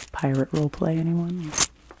don't know, pirate roleplay, anyone?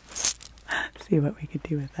 See what we could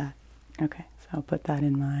do with that. Okay, so I'll put that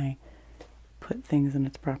in my put things in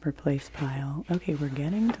its proper place pile. Okay, we're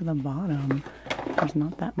getting to the bottom. There's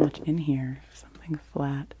not that much in here. Something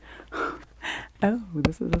flat. Oh,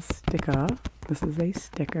 this is a sticker. This is a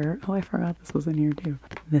sticker. Oh, I forgot this was in here too.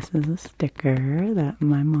 This is a sticker that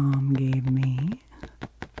my mom gave me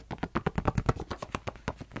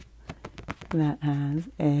that has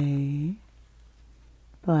a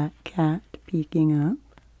black cat peeking up.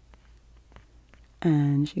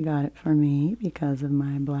 And she got it for me because of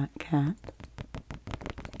my black cat,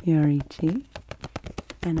 Yorichi.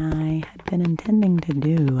 And I had been intending to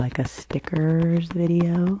do like a stickers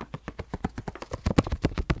video.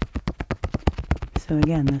 So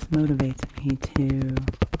again, this motivates me to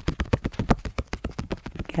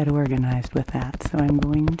get organized with that. So I'm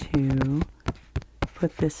going to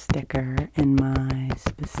put this sticker in my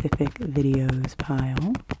specific videos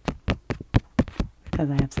pile because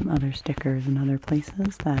I have some other stickers in other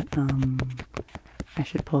places that I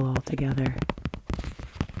should pull all together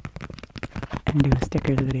and do a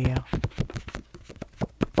stickers video.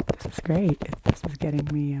 This is great. This is getting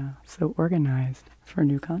me so organized for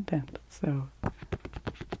new content. So,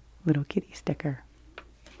 little kitty sticker.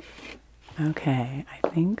 Okay, I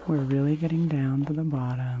think we're really getting down to the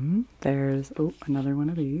bottom. There's, oh, another one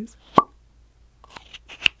of these.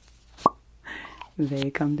 They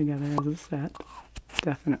come together as a set,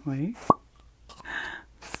 definitely.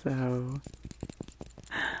 So,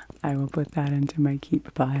 I will put that into my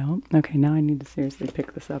keep pile. Okay, now I need to seriously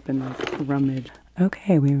pick this up and like rummage.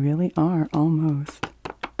 Okay, we really are almost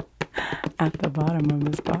at the bottom of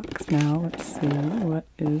this box now. Let's see what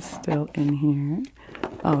is still in here.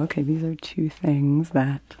 Oh, okay, these are two things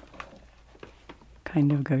that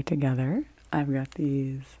kind of go together. I've got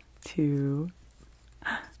these two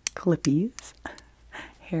clippies,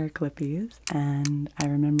 hair clippies, and I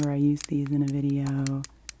remember I used these in a video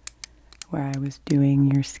where I was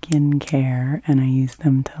doing your skin care, and I used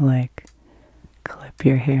them to like clip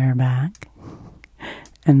your hair back,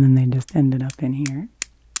 and then they just ended up in here.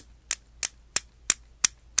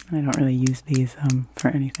 I don't really use these for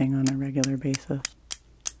anything on a regular basis.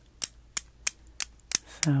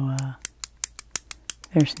 So,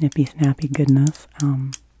 they're snippy snappy goodness.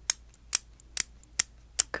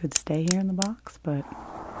 Could stay here in the box, but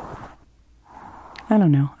I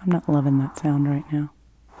don't know. I'm not loving that sound right now.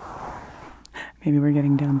 Maybe we're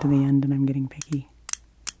getting down to the end and I'm getting picky.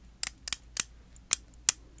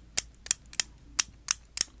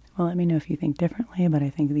 Well, let me know if you think differently, but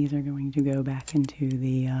I think these are going to go back into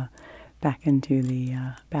the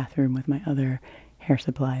bathroom with my other hair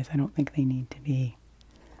supplies. I don't think they need to be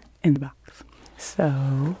in the box.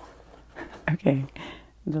 So, okay,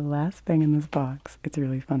 the last thing in this box, it's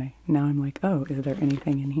really funny. Now I'm like, oh, is there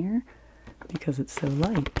anything in here? Because it's so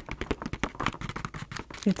light.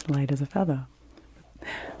 It's light as a feather.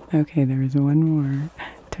 Okay, there is one more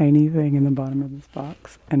tiny thing in the bottom of this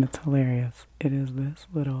box, and it's hilarious. It is this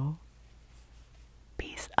little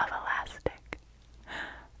piece of elastic,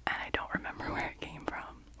 and I don't remember where it came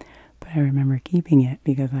from, but I remember keeping it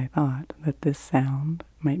because I thought that this sound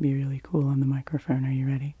might be really cool on the microphone. Are you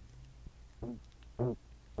ready?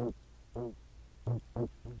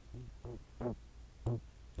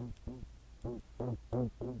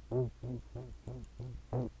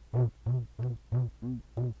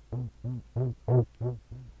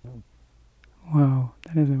 Whoa,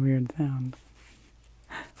 that is a weird sound.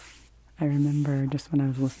 I remember just when I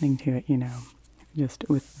was listening to it, you know, just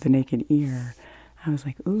with the naked ear, I was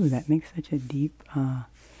like, ooh, that makes such a deep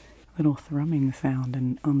little thrumming sound,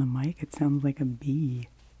 and on the mic it sounds like a bee.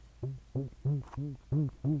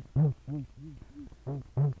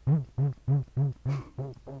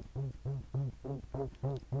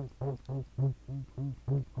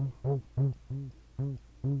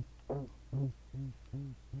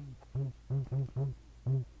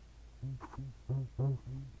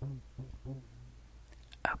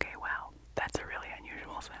 Okay, wow, that's a really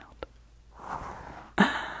unusual sound.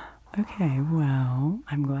 Okay, well,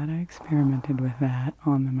 I'm glad I experimented with that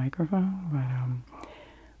on the microphone, but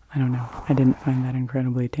I don't know. I didn't find that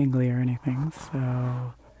incredibly tingly or anything,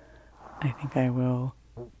 so I think I will.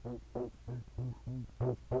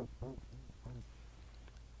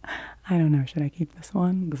 I don't know, should I keep this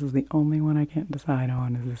one? This is the only one I can't decide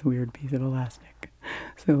on, is this weird piece of elastic.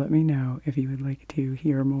 So let me know if you would like to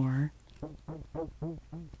hear more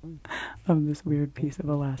of this weird piece of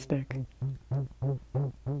elastic.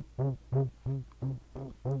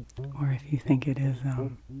 Or if you think it is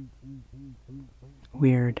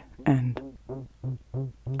weird and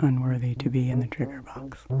unworthy to be in the trigger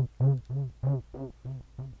box.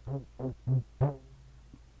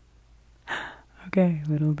 Okay,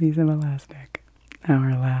 little piece of elastic.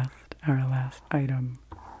 Our last item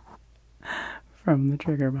from the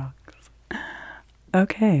trigger box.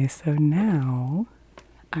 Okay, so now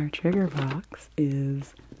our trigger box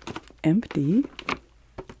is empty. You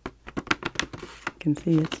can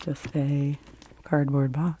see it's just a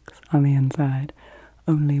cardboard box on the inside.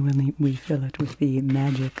 Only when we fill it with the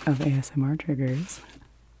magic of ASMR triggers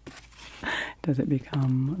does it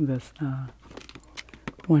become this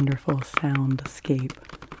wonderful soundscape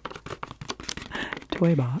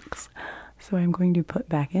toy box. So I'm going to put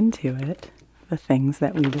back into it the things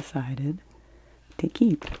that we decided to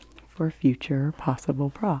keep for future possible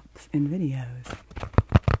props in videos.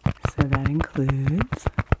 So that includes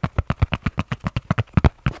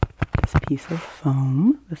this piece of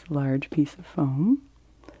foam, this large piece of foam,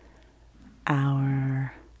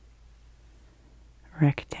 our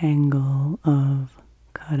rectangle of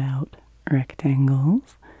cutout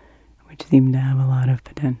rectangles, which seem to have a lot of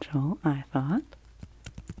potential, I thought.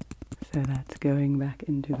 So that's going back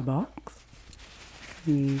into the box.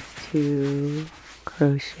 These two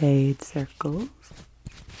crocheted circles,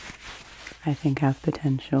 I think, have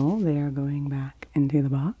potential. They are going back into the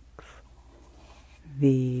box.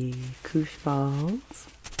 The koosh balls,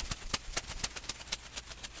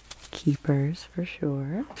 keepers for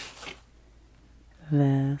sure.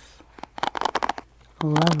 This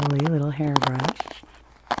lovely little hairbrush.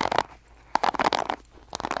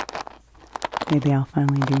 Maybe I'll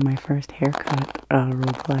finally do my first haircut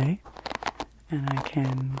roleplay, and I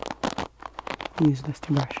can use this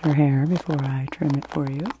to brush your hair before I trim it for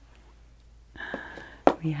you.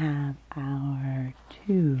 We have our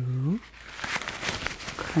two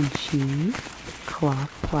crunchy cloth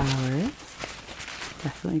flowers.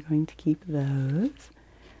 Definitely going to keep those.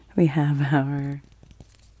 We have our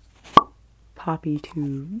poppy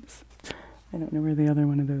tubes. I don't know where the other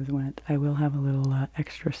one of those went. I will have a little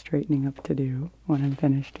extra straightening up to do when I'm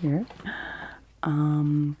finished here.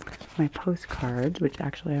 My postcards, which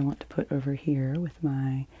actually I want to put over here with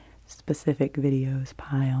my specific videos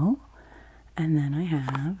pile. And then I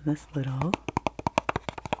have this little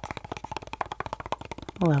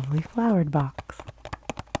lovely flowered box,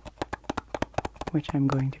 which I'm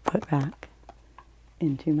going to put back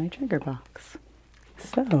into my trigger box.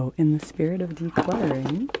 So, in the spirit of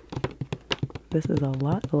decluttering, this is a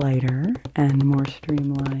lot lighter and more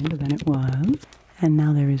streamlined than it was. And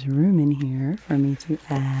now there is room in here for me to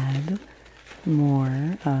add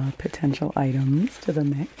more potential items to the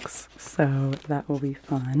mix. So that will be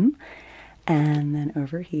fun. And then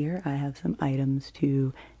over here I have some items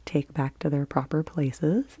to take back to their proper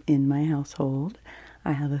places in my household.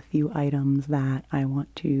 I have a few items that I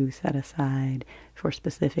want to set aside for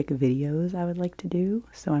specific videos I would like to do.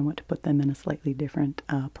 So I want to put them in a slightly different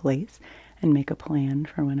place and make a plan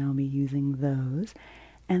for when I'll be using those.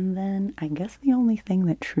 And then I guess the only thing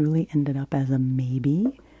that truly ended up as a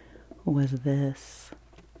maybe was this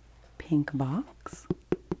pink box.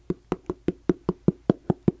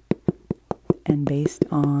 And based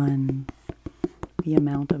on the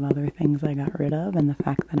amount of other things I got rid of and the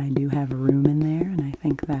fact that I do have room in there, and I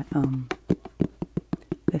think that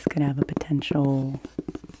this could have potential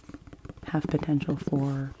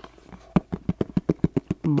for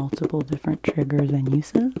multiple different triggers and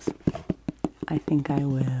uses, I think I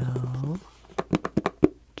will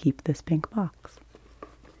keep this pink box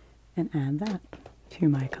and add that to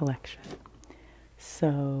my collection.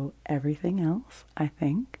 So everything else, I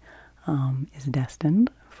think, is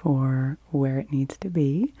destined for where it needs to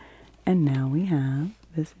be. And now we have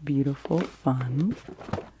this beautiful, fun,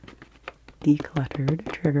 decluttered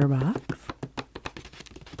trigger box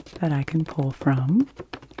that I can pull from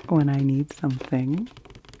when I need something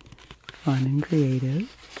fun and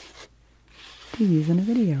creative to use in a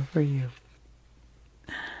video for you.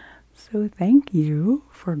 So thank you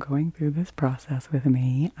for going through this process with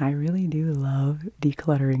me. I really do love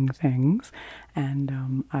decluttering things,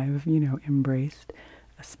 and I've, embraced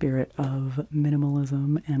a spirit of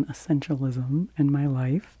minimalism and essentialism in my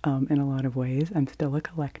life in a lot of ways. I'm still a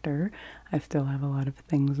collector. I still have a lot of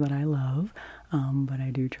things that I love, but I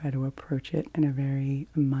do try to approach it in a very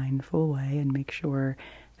mindful way and make sure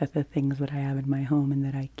that the things that I have in my home and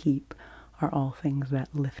that I keep are all things that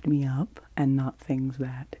lift me up and not things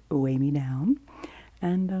that weigh me down.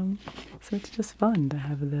 And so it's just fun to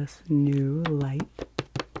have this new light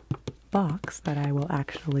box that I will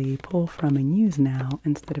actually pull from and use now,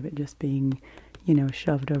 instead of it just being,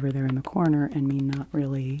 shoved over there in the corner and me not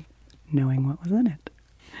really knowing what was in it.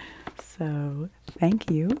 So thank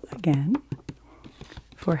you again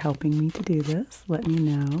for helping me to do this. Let me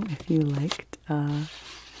know if you liked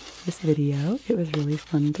this video. It was really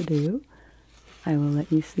fun to do. I will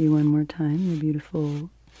let you see one more time the beautiful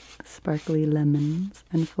sparkly lemons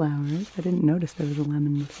and flowers. I didn't notice there was a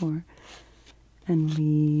lemon before. And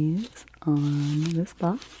leaves on this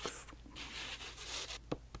box.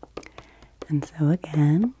 And so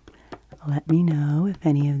again, let me know if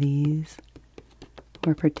any of these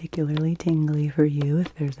were particularly tingly for you,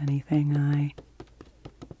 if there's anything I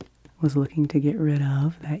was looking to get rid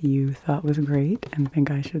of that you thought was great and think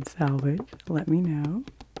I should salvage. Let me know.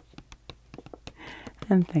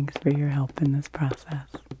 And thanks for your help in this process.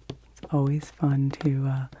 It's always fun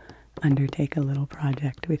to undertake a little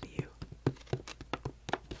project with you.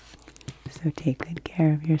 So take good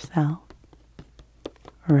care of yourself,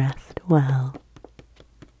 rest well,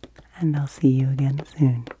 and I'll see you again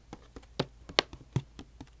soon.